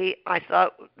today I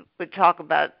thought we'd talk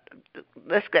about,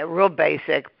 let's get real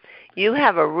basic. You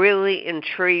have a really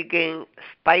intriguing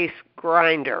spice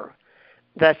grinder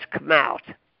that's come out.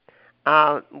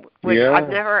 Which I've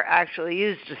never actually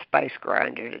used a spice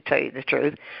grinder, to tell you the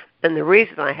truth. And the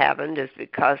reason I haven't is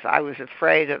because I was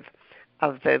afraid of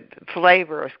the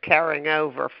flavors carrying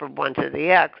over from one to the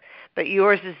next. But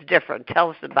yours is different. Tell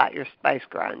us about your spice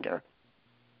grinder.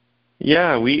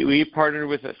 Yeah, we partnered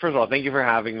with it. First of all, thank you for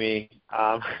having me.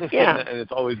 And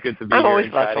it's always good to be here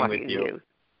and chatting with you.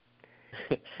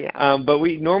 Yeah. But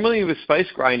we normally with spice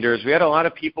grinders, we had a lot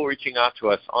of people reaching out to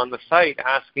us on the site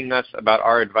asking us about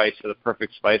our advice for the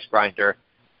perfect spice grinder.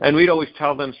 And we'd always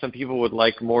tell them some people would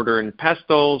like mortar and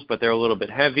pestles, but they're a little bit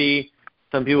heavy.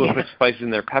 Some people would put spices in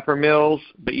their pepper mills,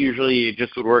 but usually it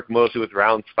just would work mostly with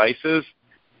round spices.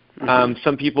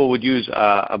 Some people would use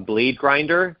a blade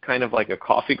grinder, kind of like a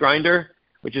coffee grinder,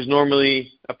 which is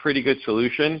normally a pretty good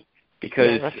solution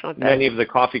because many of the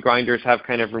coffee grinders have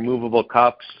kind of removable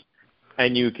cups,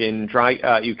 and you can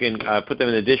put them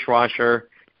in the dishwasher,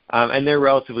 and they're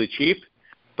relatively cheap.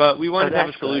 But we wanted to have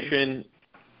a solution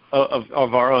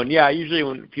of our own. Yeah, usually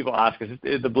when people ask us,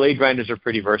 the blade grinders are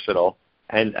pretty versatile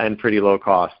and pretty low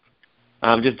cost.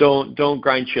 Just don't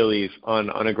grind chilies on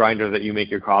a grinder that you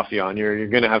make your coffee on. You're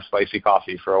going to have spicy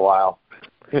coffee for a while.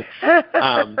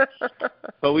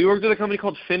 But we worked with a company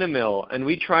called Finamill, and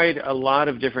we tried a lot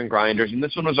of different grinders, and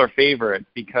this one was our favorite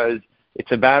because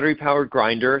it's a battery-powered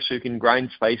grinder, so you can grind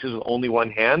spices with only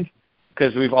one hand,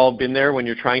 because we've all been there when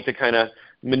you're trying to kind of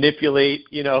manipulate,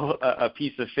 a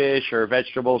piece of fish or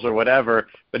vegetables or whatever,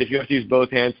 but if you have to use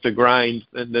both hands to grind,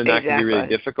 then that can be really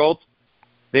difficult.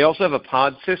 They also have a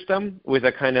pod system with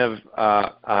a kind of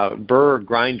burr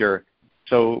grinder,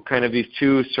 so kind of these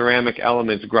two ceramic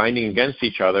elements grinding against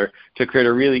each other to create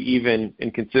a really even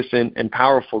and consistent and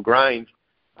powerful grind.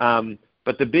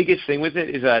 But the biggest thing with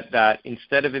it is that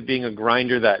instead of it being a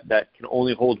grinder that can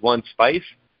only hold one spice,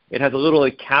 it has a little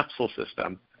capsule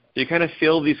system. So you kind of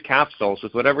fill these capsules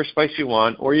with whatever spice you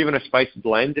want, or even a spice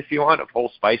blend if you want of whole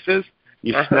spices.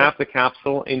 You snap the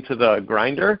capsule into the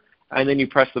grinder, and then you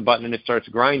press the button and it starts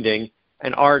grinding.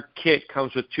 And our kit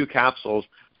comes with 2 capsules,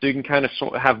 so you can kind of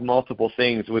have multiple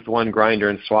things with one grinder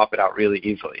and swap it out really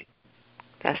easily.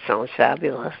 That sounds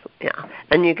fabulous. Yeah.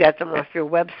 And you get them off your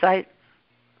website?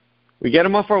 We get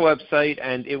them off our website,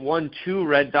 and it won 2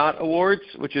 Red Dot Awards,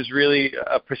 which is really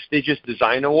a prestigious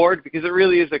design award because it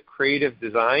really is a creative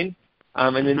design.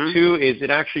 And then 2 is it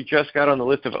actually just got on the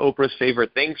list of Oprah's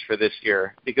favorite things for this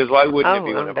year, because why wouldn't it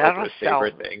be one of Oprah's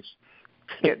favorite things?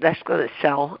 Yeah, that's going to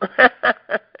sell.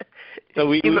 So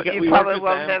we probably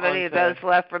won't have any of those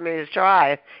left for me to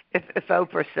try if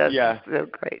Oprah says it's so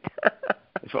great.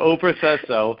 If Oprah says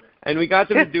so. And we got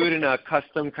them to do it in a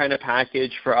custom kind of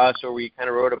package for us, where we kind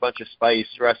of wrote a bunch of spice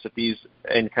recipes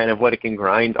and kind of what it can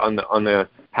grind on the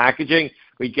packaging.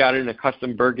 We got it in a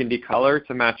custom burgundy color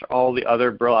to match all the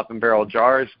other Burlap and Barrel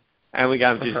jars, and we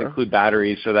got them to just include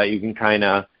batteries so that you can kind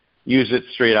of use it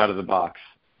straight out of the box.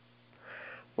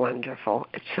 Wonderful.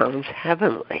 It sounds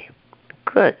heavenly.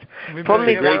 Good. Pull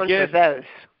me down to those.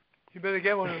 You better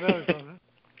get one of those, huh?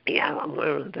 Yeah, I'm one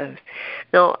of those.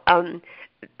 Now,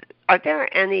 are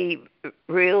there any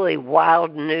really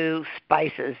wild new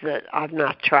spices that I've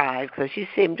not tried? Because you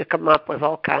seem to come up with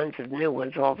all kinds of new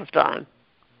ones all the time.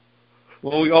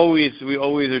 Well, we always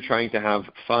are trying to have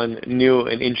fun, new,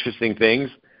 and interesting things.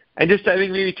 And just I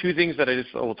think maybe two things that I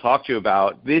just will talk to you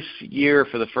about. This year,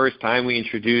 for the first time, we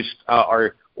introduced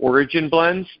our origin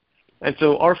blends. And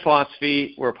so our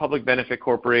philosophy, we're a public benefit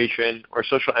corporation, we're a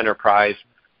social enterprise,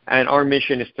 and our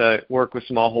mission is to work with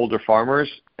smallholder farmers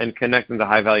and connect them to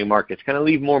high-value markets, kind of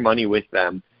leave more money with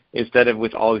them instead of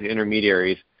with all these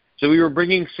intermediaries. So we were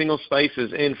bringing single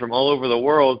spices in from all over the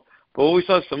world, but what we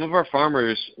saw, some of our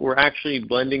farmers were actually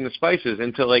blending the spices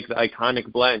into like the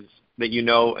iconic blends that you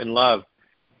know and love.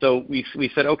 So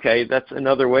we said, okay, that's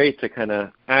another way to kind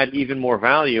of add even more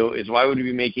value is why would we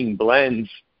be making blends,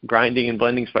 grinding and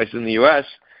blending spices in the U.S.?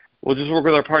 We'll just work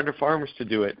with our partner farmers to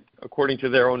do it according to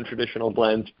their own traditional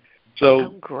blends.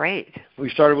 So great. We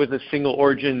started with a single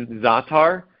origin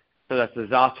za'atar. So that's the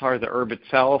za'atar, the herb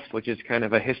itself, which is kind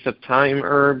of a hyssop thyme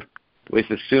herb with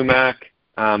the sumac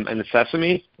and the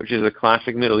sesame, which is a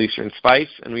classic Middle Eastern spice.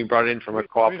 And we brought it in from a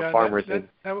co-op of farmers in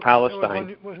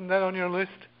Palestine. Wasn't that on your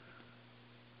list?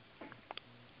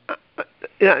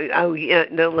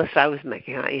 The list I was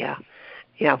making.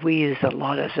 Yeah, we use a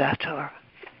lot of za'atar.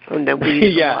 And then we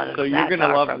use a lot of so you're going to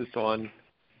love this one.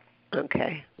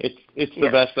 Okay. It's the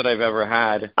best that I've ever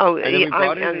had. Oh, and then we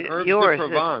brought in herbs yours de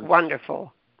Provence. Is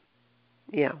wonderful.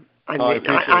 Yeah. I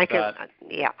appreciate that.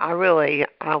 Yeah,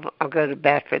 I'll go to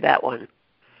bat for that one.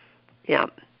 Yeah.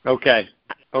 Okay.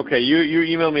 You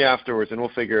email me afterwards and we'll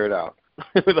figure it out.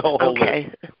 The whole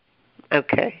list.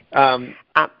 Okay.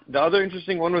 The other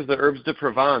interesting one was the herbs de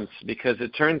Provence, because it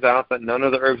turns out that none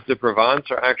of the herbs de Provence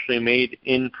are actually made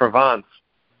in Provence,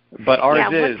 but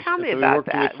ours is. Tell me so about we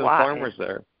worked that. with some Why? farmers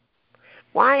there.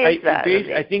 Why is that?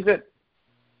 I think that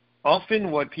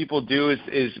often what people do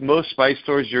is most spice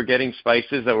stores, you're getting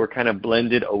spices that were kind of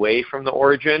blended away from the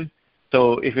origin.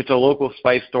 So if it's a local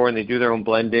spice store and they do their own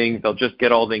blending, they'll just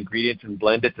get all the ingredients and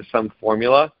blend it to some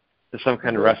formula, to some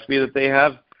kind of recipe that they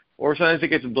have. Or sometimes it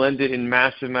gets blended in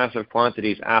massive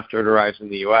quantities after it arrives in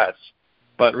the U.S.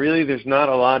 But really, there's not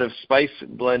a lot of spice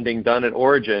blending done at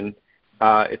origin.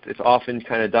 It's often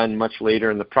kind of done much later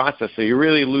in the process. So you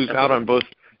really lose out on both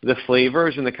the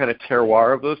flavors and the kind of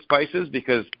terroir of those spices,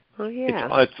 because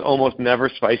it's almost never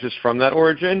spices from that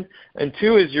origin. And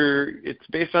two is it's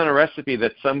based on a recipe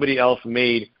that somebody else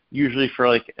made, usually for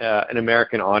like an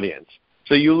American audience.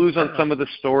 So you lose on some of the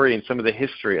story and some of the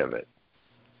history of it.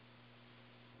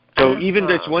 So even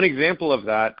just one example of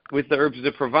that with the herbs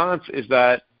de Provence is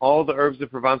that all the herbs de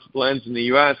Provence blends in the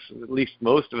U.S., at least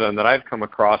most of them that I've come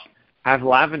across, have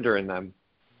lavender in them.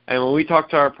 And when we talk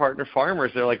to our partner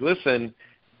farmers, they're like, listen,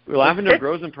 lavender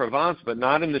grows in Provence, but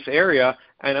not in this area,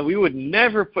 and we would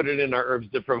never put it in our herbs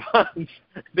de Provence.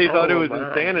 They thought it was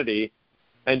insanity.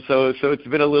 And so it's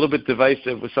been a little bit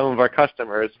divisive with some of our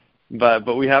customers,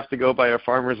 but we have to go by our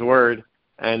farmer's word,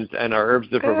 and our herbs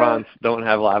de Provence don't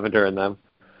have lavender in them.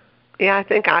 Yeah, I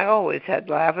think I always had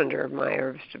lavender in my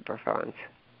herbs de Provence.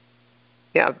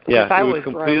 Yeah, it was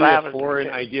completely a foreign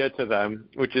idea to them,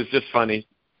 which is just funny.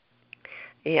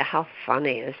 Yeah, how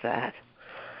funny is that?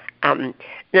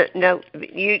 No,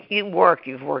 you've worked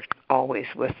always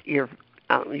with your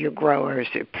growers,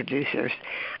 your producers,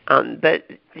 but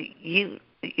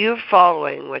you're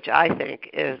following, which I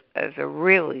think is a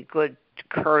really good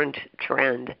current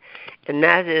trend, and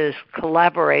that is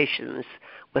collaborations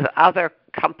with other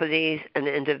companies and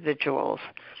individuals.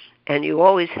 And you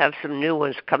always have some new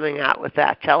ones coming out with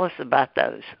that. Tell us about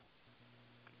those.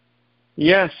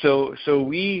 Yeah, so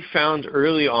we found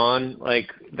early on like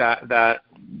that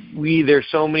there's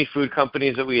so many food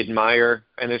companies that we admire,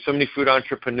 and there's so many food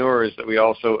entrepreneurs that we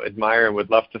also admire and would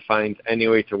love to find any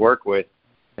way to work with.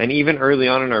 And even early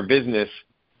on in our business,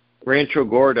 Rancho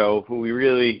Gordo, who we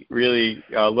really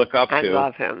look up to. I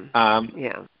love him.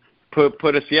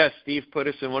 Steve put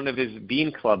us in one of his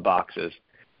Bean Club boxes,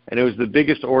 and it was the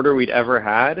biggest order we'd ever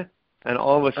had. And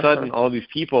all of a sudden, all these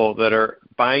people that are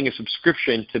buying a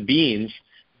subscription to beans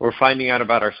were finding out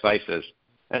about our spices,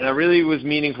 and that really was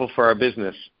meaningful for our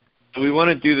business. So we want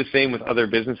to do the same with other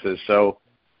businesses. So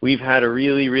we've had a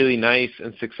really nice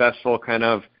and successful kind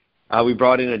of. We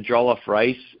brought in a jollof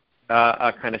rice,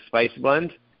 a kind of spice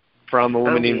blend from a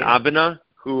woman named Abena,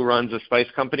 who runs a spice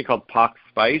company called Pak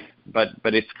Spice, but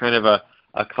it's kind of a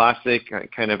classic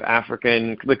kind of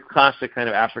African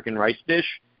rice dish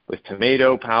with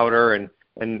tomato powder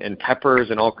and peppers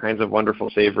and all kinds of wonderful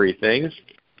savory things.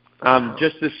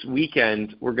 Just this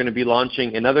weekend, we're going to be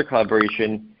launching another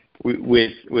collaboration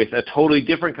with a totally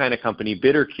different kind of company,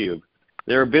 Bitter Cube.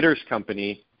 They're a bitters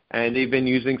company, and they've been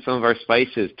using some of our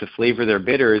spices to flavor their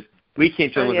bitters. We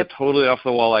came to them with a totally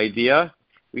off-the-wall idea.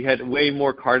 We had way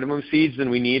more cardamom seeds than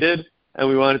we needed, and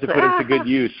we wanted to put it to good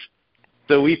use.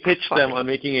 So we pitched them on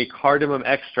making a cardamom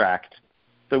extract.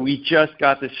 So we just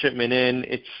got this shipment in.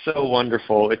 It's so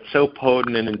wonderful. It's so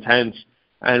potent and intense.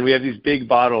 And we have these big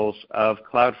bottles of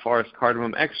Cloud Forest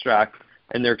cardamom extract,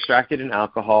 and they're extracted in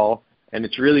alcohol, and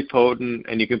it's really potent,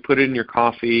 and you can put it in your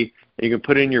coffee, and you can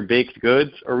put it in your baked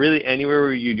goods, or really anywhere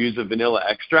where you'd use a vanilla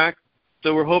extract.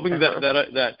 So we're hoping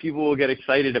that people will get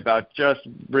excited about just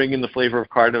bringing the flavor of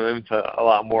cardamom to a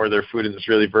lot more of their food in this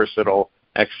really versatile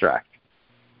extract.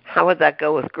 How would that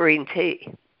go with green tea?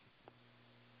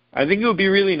 I think it would be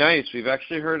really nice. We've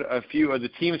actually heard a few of the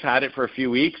teams had it for a few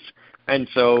weeks, and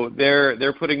so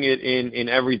they're putting it in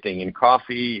everything, in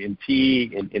coffee, in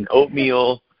tea, in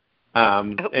oatmeal,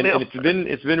 and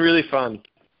it's been really fun.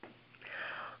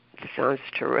 It sounds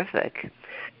terrific.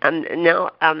 And now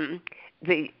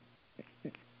the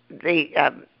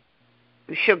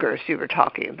sugars you were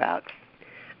talking about.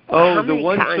 Oh, the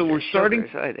ones. So we're starting.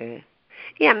 Are there?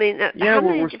 Yeah, I mean, how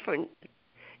many different?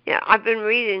 Yeah, I've been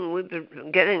reading. We've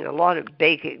been getting a lot of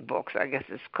baking books. I guess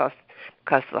it's because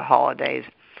of the holidays,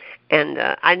 and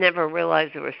I never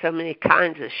realized there were so many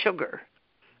kinds of sugar,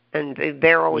 and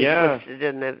they're always listed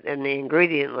in the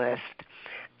ingredient list.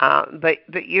 But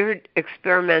you're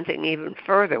experimenting even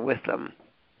further with them.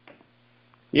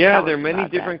 Yeah, there are many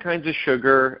different kinds of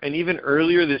sugar, and even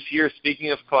earlier this year,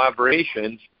 speaking of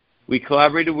collaborations, we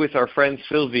collaborated with our friend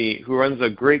Sylvie, who runs a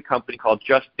great company called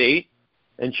Just Date.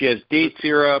 And she has date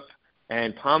syrup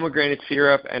and pomegranate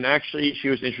syrup, and actually she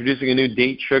was introducing a new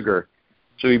date sugar.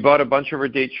 So we bought a bunch of her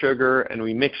date sugar, and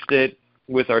we mixed it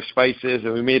with our spices,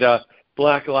 and we made a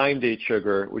black lime date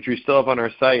sugar, which we still have on our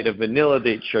site, a vanilla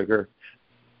date sugar.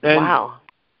 And wow.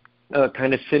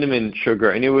 Kind of cinnamon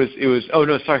sugar. And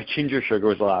ginger sugar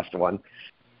was the last one.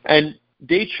 And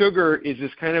date sugar is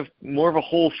this kind of more of a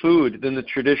whole food than the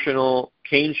traditional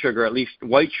cane sugar. At least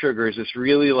white sugar is this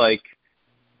really like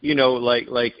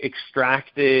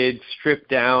extracted, stripped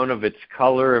down of its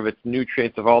color, of its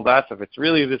nutrients, of all that stuff. It's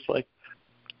really this like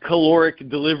caloric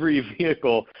delivery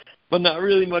vehicle, but not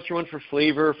really much one for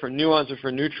flavor, for nuance, or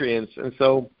for nutrients. And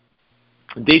so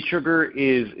date sugar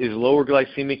is lower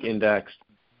glycemic index.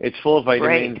 It's full of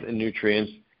vitamins and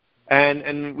nutrients.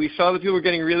 And we saw that people were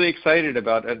getting really excited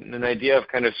about an idea of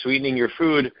kind of sweetening your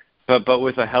food, but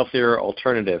with a healthier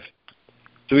alternative.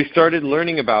 So we started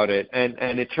learning about it,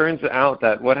 and it turns out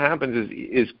that what happens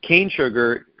is cane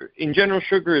sugar, in general,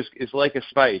 sugar is like a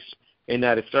spice in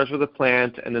that it starts with a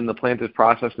plant, and then the plant is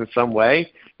processed in some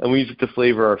way, and we use it to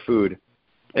flavor our food.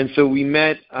 And so we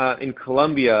met in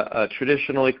Colombia a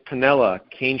traditional like panela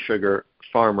cane sugar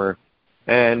farmer,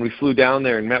 and we flew down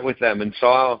there and met with them and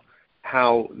saw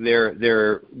how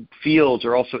their fields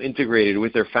are also integrated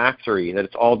with their factory, that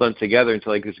it's all done together into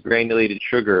like this granulated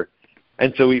sugar.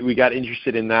 And so we got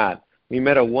interested in that. We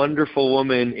met a wonderful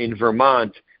woman in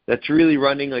Vermont that's really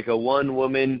running like a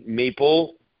one-woman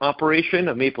maple operation,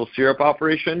 a maple syrup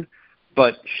operation,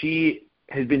 but she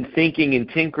had been thinking and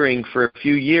tinkering for a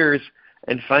few years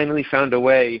and finally found a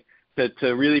way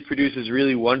to really produce this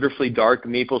really wonderfully dark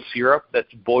maple syrup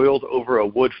that's boiled over a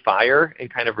wood fire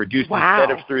and kind of reduced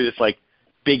instead of through this like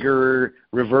bigger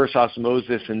reverse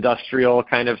osmosis industrial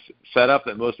kind of setup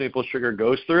that most maple sugar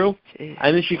goes through. Jeez.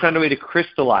 And then she found a way to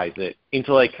crystallize it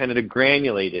into like kind of to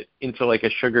granulate it into like a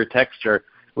sugar texture,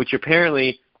 which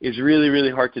apparently is really,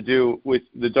 really hard to do. With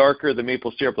the darker the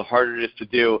maple syrup, the harder it is to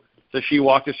do. So she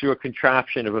walked us through a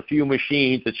contraption of a few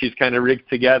machines that she's kind of rigged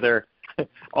together,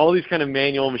 all these kind of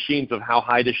manual machines of how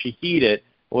high does she heat it,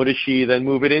 what does she then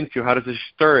move it into, how does she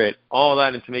stir it, all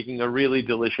that into making a really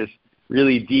delicious,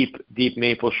 really deep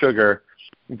maple sugar.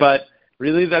 But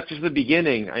really that's just the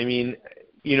beginning. I mean,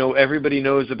 everybody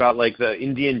knows about like the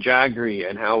Indian jaggery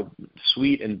and how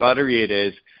sweet and buttery it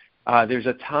is. There's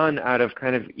a ton out of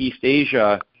kind of East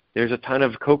Asia. There's a ton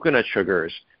of coconut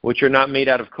sugars, which are not made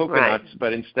out of coconuts,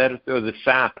 but instead of the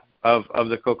sap of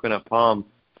the coconut palm.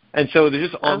 And so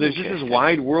there's just this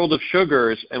wide world of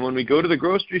sugars. And when we go to the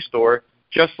grocery store,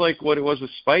 just like what it was with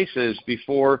spices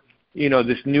before,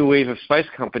 this new wave of spice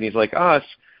companies like us,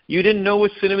 you didn't know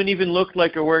what cinnamon even looked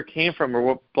like or where it came from or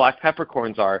what black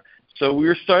peppercorns are. So we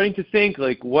were starting to think,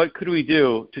 like, what could we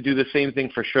do to do the same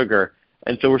thing for sugar?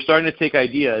 And so we're starting to take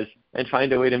ideas and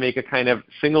find a way to make a kind of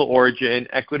single origin,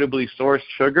 equitably sourced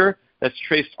sugar that's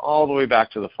traced all the way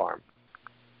back to the farm.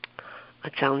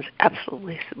 That sounds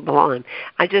absolutely sublime.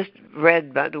 I just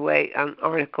read, by the way, an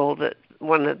article that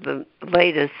one of the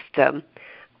latest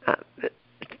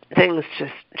things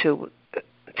just to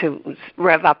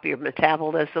rev up your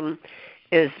metabolism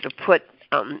is to put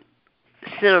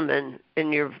cinnamon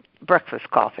in your breakfast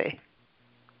coffee.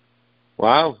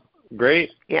 Wow, great.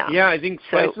 Yeah. Yeah, I think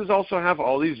spices also have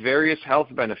all these various health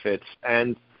benefits,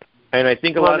 and And I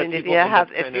think a lot of people.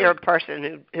 If you're a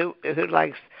person who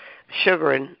likes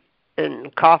sugar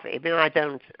and coffee, I mean, I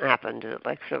don't happen to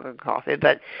like sugar and coffee,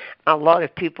 but a lot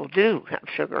of people do have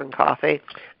sugar and coffee.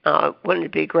 Wouldn't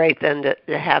it be great then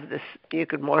to have this? You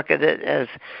could market it as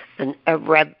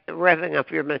revving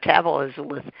up your metabolism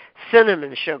with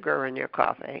cinnamon sugar in your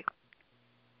coffee.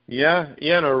 Yeah,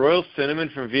 and a royal cinnamon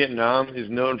from Vietnam is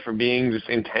known for being this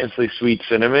intensely sweet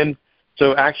cinnamon.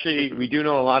 So actually, we do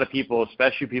know a lot of people,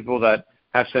 especially people that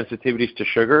have sensitivities to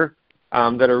sugar,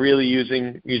 that are really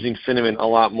using cinnamon a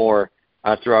lot more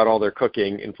throughout all their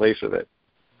cooking in place of it.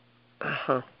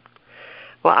 Uh-huh.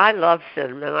 Well, I love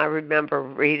cinnamon. I remember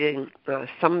reading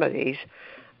somebody's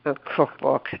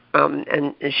cookbook,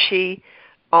 and she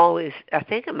always, I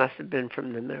think it must have been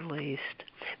from the Middle East,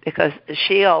 because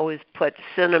she always put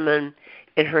cinnamon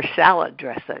in her salad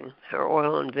dressing, her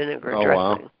oil and vinegar dressing.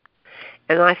 Wow.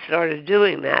 And I started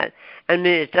doing that. I mean,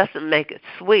 it doesn't make it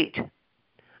sweet.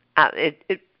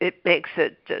 It makes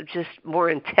it just more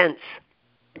intense.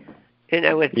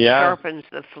 It sharpens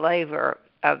the flavor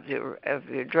of your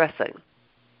dressing.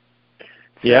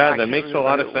 So that makes a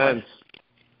lot of sense.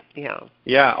 Yeah.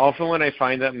 Yeah. Often when I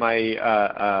find that my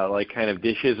kind of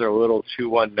dishes are a little too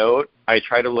one note, I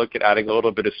try to look at adding a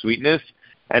little bit of sweetness.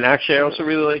 And actually, I also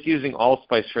really like using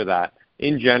allspice for that.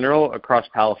 In general, across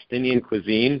Palestinian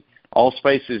cuisine,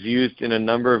 allspice is used in a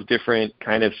number of different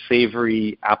kind of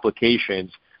savory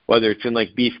applications, whether it's in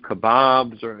like beef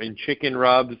kebabs or in chicken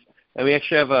rubs. And we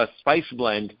actually have a spice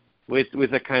blend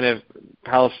with a kind of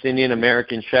Palestinian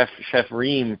American chef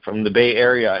Reem from the Bay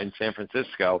Area in San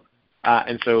Francisco.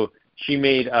 And so she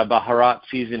made a Baharat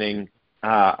seasoning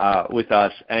with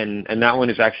us, and that one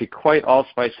is actually quite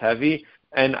allspice heavy.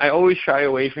 And I always shy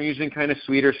away from using kind of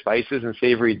sweeter spices in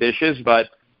savory dishes, but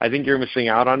I think you're missing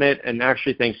out on it. And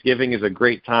actually Thanksgiving is a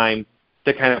great time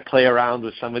to kind of play around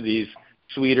with some of these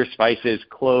sweeter spices,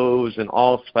 cloves and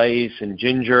allspice and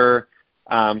ginger,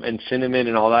 and cinnamon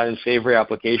and all that in savory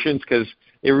applications, because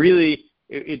it really,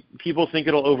 people think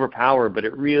it'll overpower, but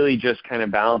it really just kind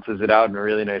of balances it out in a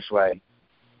really nice way.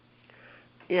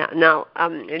 Yeah. Now,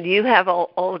 you have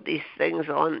all of these things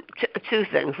on two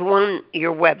things. One,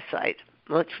 your website.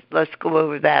 Let's go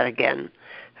over that again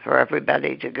for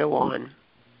everybody to go on.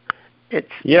 It's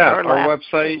our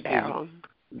website is,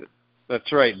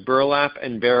 that's right, Burlap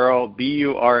and Barrel,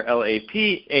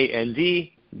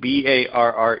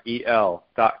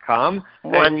 BURLAPANDBARREL.com.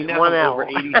 And we now have over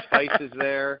 80 spices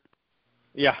there.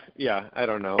 Yeah, I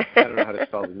don't know how to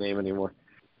spell the name anymore.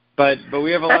 But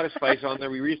we have a lot of spice on there.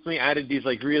 We recently added these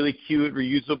like really cute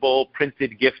reusable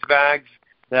printed gift bags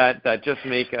that just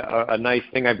make a nice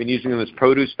thing. I've been using them as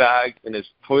produce bags and as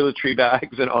toiletry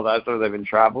bags and all that stuff as I've been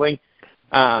traveling.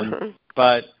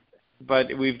 But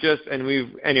we're just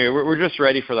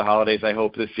ready for the holidays, I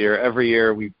hope, this year. Every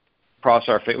year we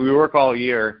we work all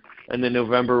year, and then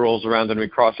November rolls around and we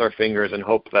cross our fingers and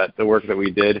hope that the work that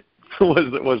we did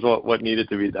was what needed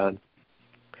to be done.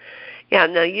 Yeah,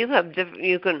 now you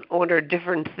can order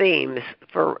different themes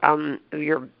for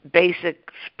your basic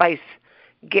spice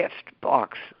gift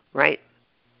box, right?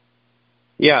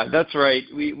 Yeah, that's right.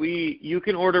 You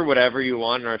can order whatever you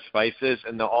want in our spices,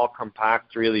 and they'll all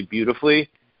compact really beautifully.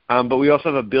 But we also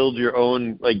have a build your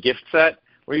own like gift set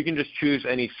where you can just choose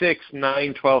any 6,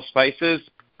 9, 12 spices.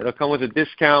 It'll come with a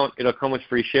discount. It'll come with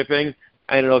free shipping,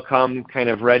 and it'll come kind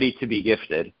of ready to be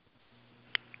gifted.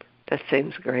 That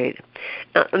seems great.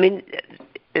 I mean,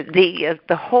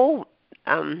 the whole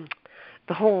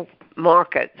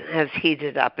market has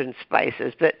heated up in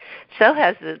spices, but so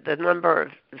has the number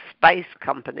of spice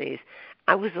companies.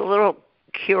 I was a little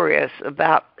curious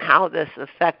about how this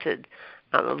affected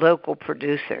local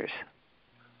producers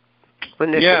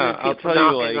when there's people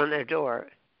knocking on their door.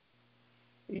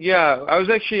 Yeah, I was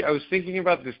thinking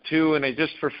about this too, and I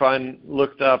just for fun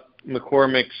looked up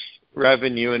McCormick's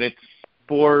revenue, and it's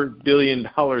 $4 billion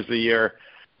a year.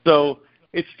 So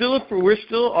it's we're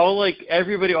still all like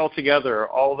everybody all together,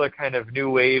 all the kind of new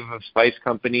wave of spice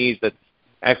companies that's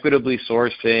equitably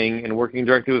sourcing and working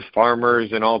directly with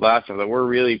farmers and all that stuff that we're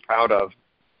really proud of.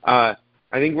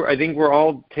 I think we're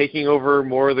all taking over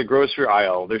more of the grocery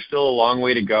aisle. There's still a long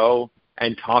way to go,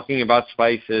 and talking about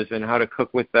spices and how to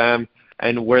cook with them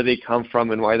and where they come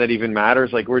from and why that even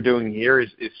matters, like we're doing here, is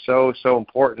so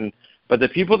important. But the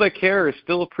people that care is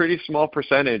still a pretty small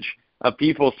percentage of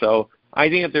people. So I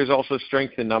think that there's also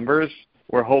strength in numbers,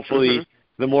 where hopefully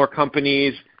the more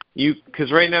companies,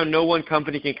 because right now no one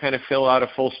company can kind of fill out a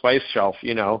full spice shelf,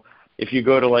 you know. If you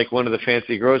go to like one of the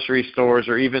fancy grocery stores,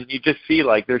 or even you just see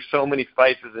like there's so many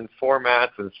spices and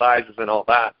formats and sizes and all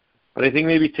that. But I think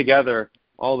maybe together,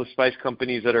 all the spice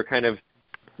companies that are kind of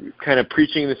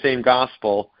preaching the same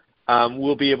gospel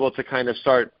we'll be able to kind of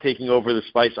start taking over the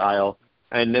spice aisle.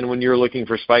 And then when you're looking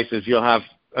for spices, you'll have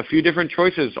a few different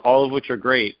choices, all of which are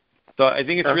great. So I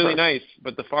think it's really nice.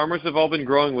 But the farmers have all been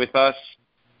growing with us,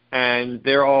 and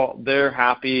they're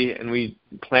happy, and we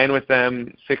plan with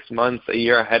them 6 months, a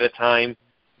year ahead of time.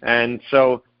 And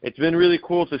so it's been really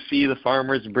cool to see the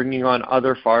farmers bringing on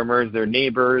other farmers, their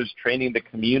neighbors, training the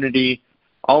community,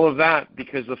 all of that,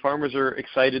 because the farmers are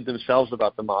excited themselves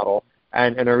about the model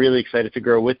and are really excited to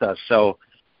grow with us. So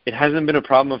it hasn't been a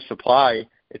problem of supply.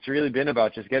 It's really been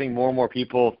about just getting more and more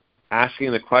people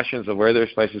asking the questions of where their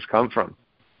spices come from.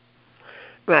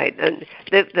 Right, and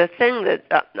the thing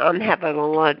that I'm having a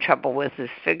lot of trouble with is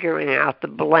figuring out the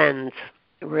blends,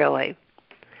 really.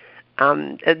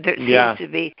 There seems to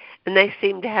be, and they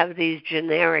seem to have these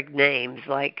generic names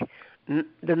like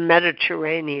the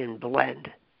Mediterranean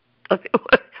blend.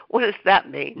 What does that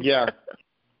mean?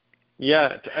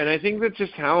 Yeah, and I think that's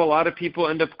just how a lot of people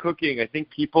end up cooking. I think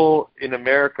people in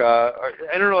America,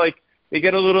 they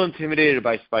get a little intimidated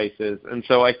by spices, and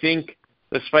so I think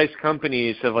the spice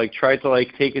companies have tried to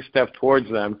take a step towards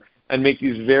them and make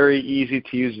these very easy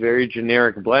to use, very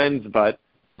generic blends, but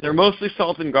they're mostly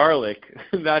salt and garlic.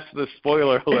 That's the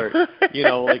spoiler alert.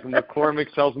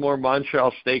 McCormick sells more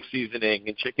Montreal steak seasoning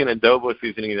and chicken adobo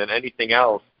seasoning than anything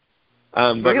else.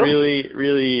 But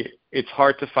really, it's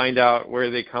hard to find out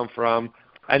where they come from.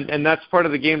 And that's part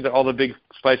of the game that all the big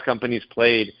spice companies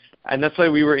played. And that's why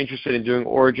we were interested in doing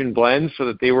origin blends, so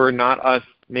that they were not us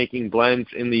making blends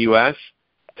in the U.S.,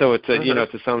 so it's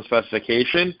to some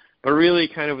specification, but really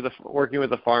kind of working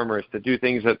with the farmers to do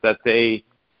things that they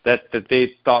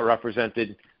thought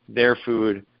represented their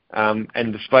food, and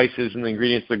the spices and the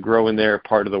ingredients that grow in their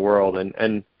part of the world.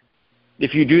 And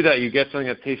if you do that, you get something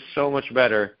that tastes so much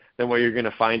better than what you're going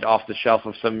to find off the shelf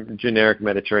of some generic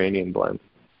Mediterranean blend.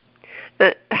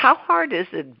 How hard is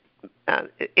it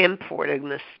importing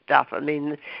this stuff? I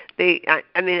mean, I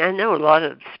know a lot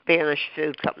of Spanish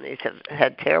food companies have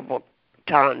had terrible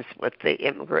times with the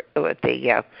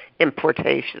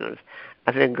importation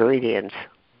of ingredients.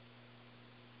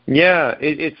 Yeah,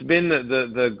 it's been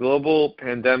the global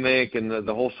pandemic and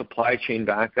the whole supply chain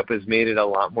backup has made it a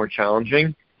lot more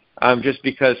challenging, just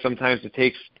because sometimes it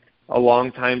takes a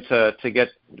long time to get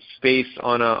space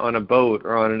on a boat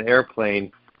or on an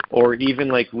airplane, or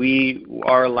even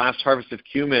our last harvest of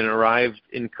cumin arrived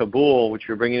in Kabul, which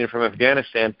we're bringing in from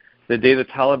Afghanistan, the day the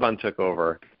Taliban took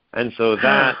over. And so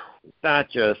that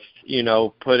just,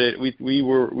 put it,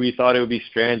 we thought it would be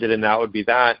stranded and that would be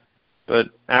that. But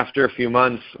after a few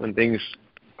months, when things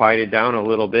quieted down a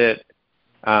little bit,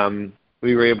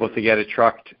 we were able to get it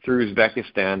trucked through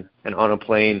Uzbekistan and on a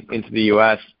plane into the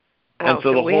U.S. And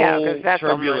so the whole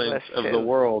turbulence of the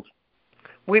world.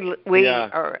 We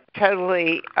are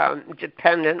totally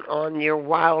dependent on your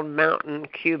wild mountain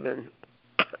cumin.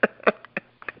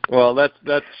 Well,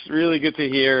 that's really good to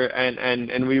hear,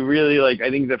 and we really I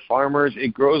think that farmers,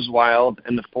 it grows wild,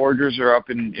 and the foragers are up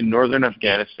in northern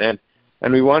Afghanistan,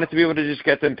 and we wanted to be able to just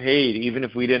get them paid, even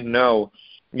if we didn't know,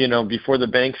 before the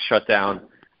banks shut down.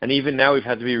 And even now we've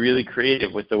had to be really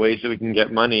creative with the ways that we can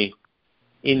get money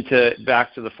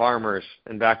back to the farmers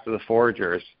and back to the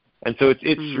foragers. And so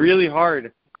it's really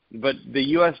hard, but the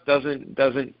U.S.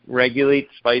 doesn't regulate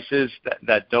spices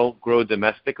that don't grow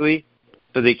domestically,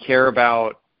 so they care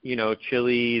about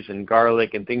chilies and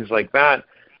garlic and things like that.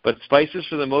 But spices,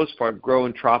 for the most part, grow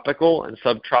in tropical and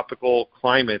subtropical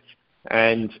climates,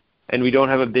 and we don't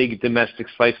have a big domestic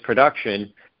spice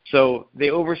production. So they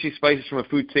oversee spices from a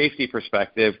food safety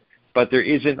perspective, but there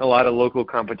isn't a lot of local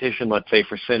competition, let's say,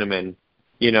 for cinnamon,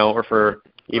 or for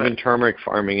even turmeric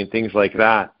farming and things like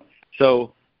that.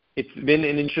 So it's been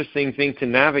an interesting thing to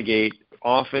navigate.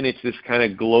 Often it's this kind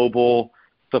of global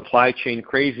supply chain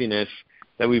craziness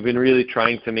that we've been really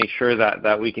trying to make sure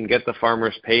that we can get the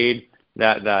farmers paid,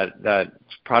 that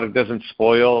product doesn't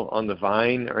spoil on the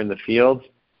vine or in the fields,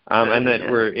 and that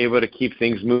we're able to keep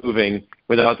things moving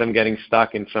without them getting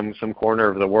stuck in some corner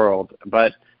of the world.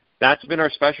 But that's been our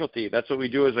specialty. That's what we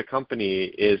do as a company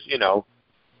is,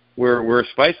 we're a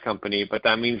spice company, but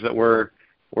that means that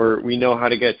we know how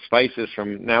to get spices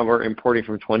now we're importing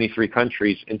from 23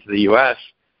 countries into the U.S.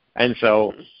 And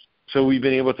so we've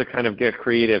been able to kind of get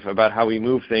creative about how we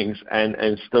move things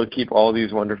and still keep all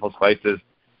these wonderful spices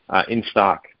in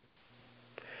stock.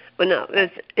 Well, now,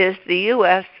 is the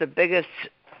U.S. the biggest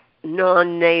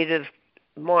non-native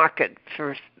market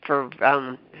for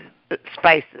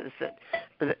spices that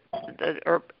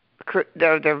are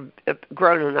they're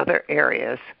grown in other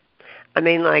areas? I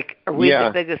mean, are we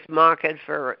the biggest market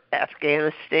for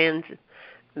Afghanistan?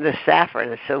 The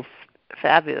saffron is so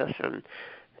fabulous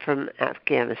from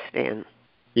Afghanistan.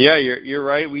 Yeah, you're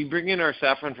right. We bring in our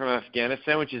saffron from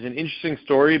Afghanistan, which is an interesting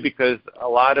story because a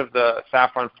lot of the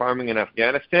saffron farming in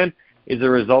Afghanistan is a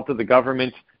result of the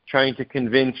government trying to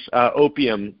convince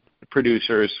opium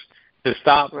producers to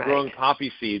stop growing poppy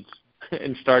seeds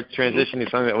and start transitioning to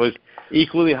something that was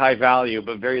equally high value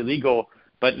but very legal.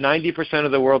 But 90%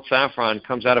 of the world's saffron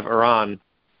comes out of Iran,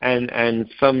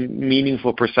 and some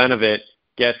meaningful percent of it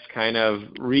gets kind of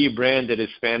rebranded as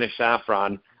Spanish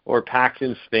saffron or packed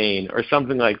in Spain or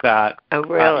something like that. Oh,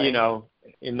 really?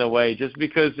 In the way, just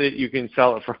because you can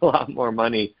sell it for a lot more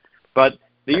money. But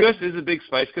the U.S. is a big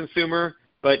spice consumer,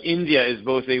 but India is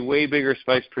both a way bigger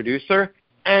spice producer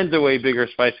and a way bigger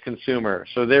spice consumer.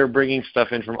 So they're bringing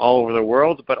stuff in from all over the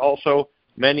world, but also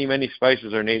many, many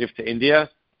spices are native to India.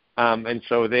 And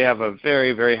so they have a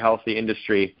very, very healthy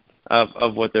industry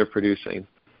of what they're producing.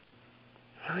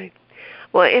 Right.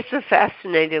 Well, it's a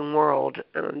fascinating world,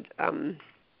 and I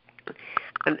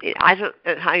don't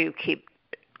know how you keep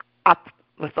up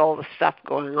with all the stuff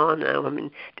going on now. I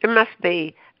mean, there must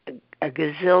be a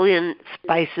gazillion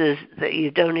spices that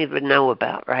you don't even know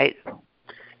about, right?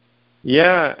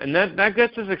 Yeah, and that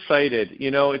gets us excited.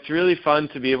 It's really fun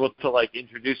to be able to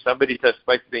introduce somebody to a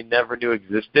spice they never knew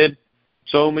existed.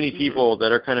 So many people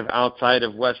that are kind of outside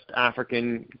of West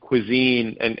African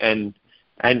cuisine and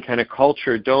kind of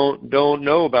culture don't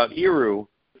know about Iru.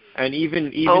 And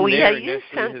even oh there, you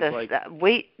sent us that.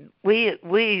 We really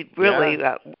we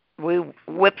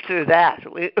whipped through that.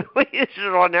 We used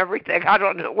it on everything. I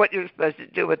don't know what you're supposed to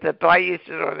do with it, but I used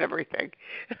it on everything.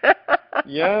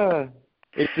 Yeah,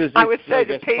 I would say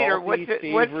to Peter,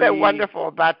 what's so wonderful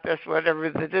about this? Whatever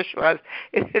the dish was,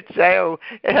 it'd say, "Oh,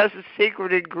 it has a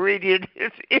secret ingredient.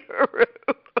 It's Iru."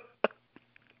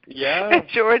 Yeah. And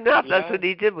sure enough, that's what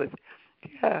he did with.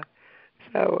 Yeah.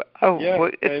 So,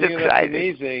 it's exciting. That's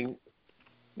amazing.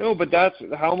 No, but that's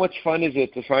how much fun is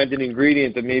it to find an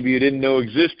ingredient that maybe you didn't know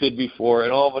existed before,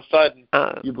 and all of a sudden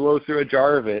you blow through a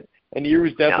jar of it. And Iru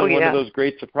is definitely one of those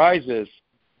great surprises.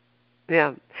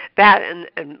 Yeah, that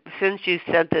and since you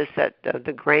said this, that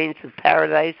the grains of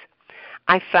paradise,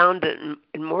 I found it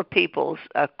in more people's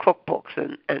cookbooks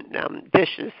and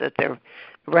dishes that their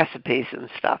recipes and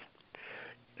stuff.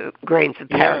 Grains of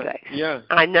paradise. Yeah.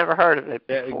 I never heard of it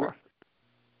before.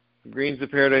 Grains of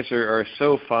paradise are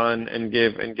so fun and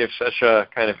give such a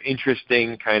kind of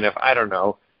interesting kind of, I don't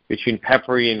know, between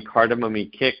peppery and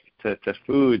cardamom-y kick to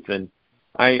foods, and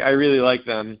I really like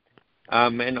them.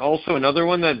 And also another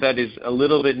one that is a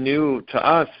little bit new to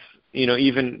us,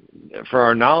 even for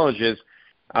our knowledge, is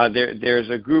there's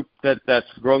a group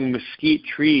that's growing mesquite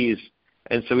trees,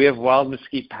 and so we have wild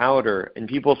mesquite powder, and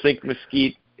people think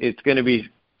mesquite it's going to be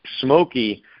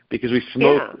smoky because we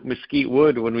smoke mesquite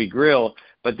wood when we grill,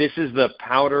 but this is the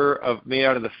powder made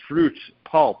out of the fruit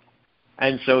pulp,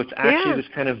 and so it's actually this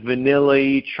kind of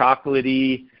vanilla-y,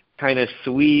 chocolatey, kind of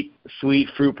sweet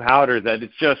fruit powder that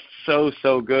it's just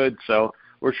so good. So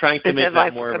we're trying to make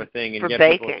that more of a thing and get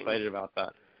people excited about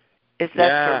that. Is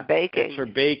that for baking? It's for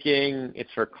baking.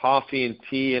 It's for coffee and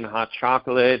tea and hot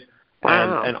chocolate.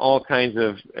 Wow. And all kinds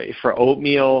of for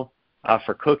oatmeal,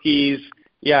 for cookies.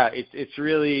 Yeah, it's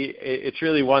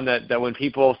really one that when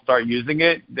people start using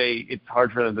it, it's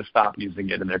hard for them to stop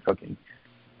using it in their cooking.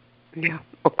 Yeah.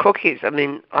 Well, cookies. I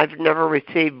mean, I've never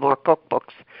received more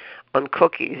cookbooks on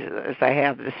cookies as I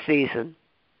have this season.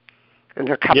 And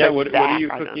they're coming back. What are you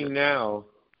cooking now?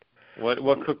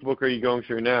 What cookbook are you going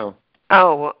through now?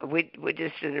 Oh, we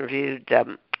just interviewed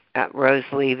Rose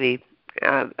Levy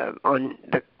on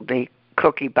the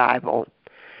Cookie Bible,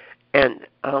 and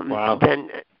then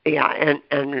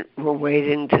and we're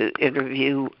waiting to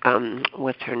interview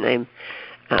what's her name,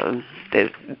 the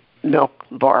Milk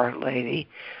Bar lady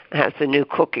has a new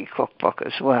cookie cookbook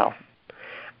as well.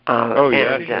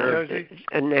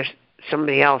 And there's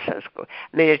somebody else has. I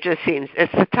mean, it just seems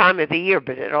it's the time of the year,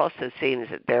 but it also seems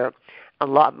that there are a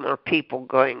lot more people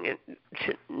going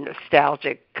into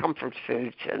nostalgic comfort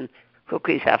foods, and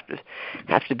cookies have to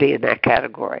be in that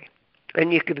category.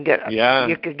 And you can get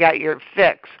your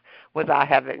fix without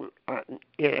having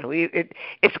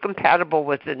it's compatible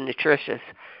with the nutritious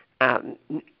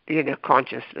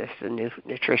consciousness, the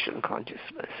nutrition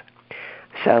consciousness.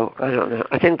 So I don't know.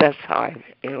 I think that's how I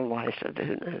analyze it.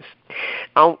 Who knows?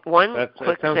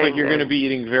 Quick sounds thing, like you're going to be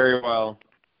eating very well.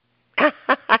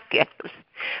 I guess.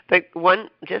 But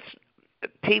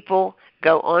people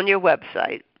go on your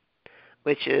website,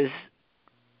 which is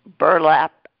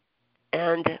burlap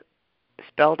and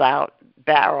spelled out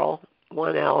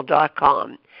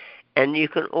barrel1l.com, and you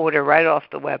can order right off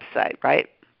the website, right?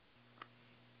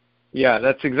 Yeah,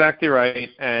 that's exactly right.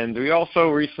 And we also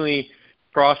recently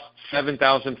crossed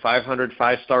 7,500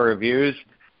 five-star reviews.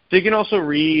 So you can also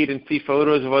read and see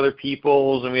photos of other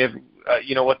people's, and we have,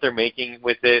 what they're making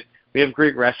with it. We have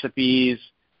great recipes.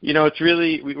 It's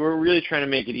really, we're really trying to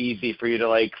make it easy for you to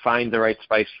like find the right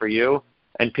spice for you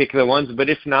and pick the ones. But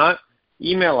if not,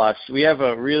 email us. We have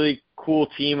a really cool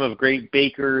team of great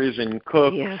bakers and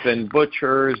cooks and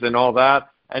butchers and all that,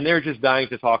 and they're just dying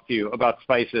to talk to you about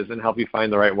spices and help you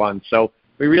find the right ones. So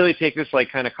we really take this like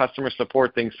kind of customer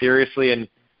support thing seriously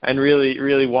and really,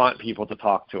 really want people to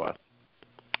talk to us.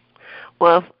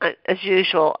 Well, as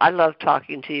usual, I love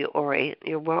talking to you, Ori.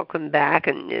 You're welcome back.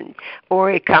 And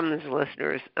Ori comes,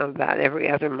 listeners, about every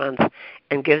other month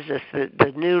and gives us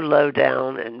the new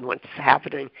lowdown and what's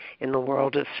happening in the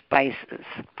world of spices.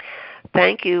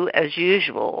 Thank you, as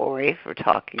usual, Ori, for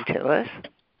talking to us.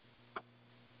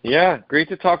 Yeah, great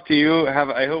to talk to you.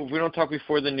 I hope we don't talk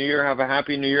before the New Year. Have a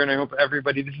happy New Year, and I hope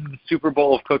everybody, this is the Super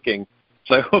Bowl of cooking,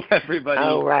 so I hope everybody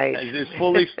is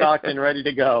fully stocked and ready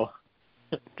to go.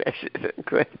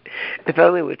 Good. If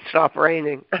only it would stop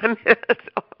raining.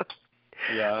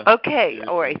 Yeah. Okay,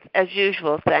 all right. As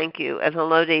usual, thank you. And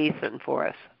hello to Ethan for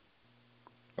us.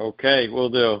 Okay, will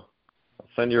do. I'll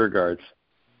send you regards.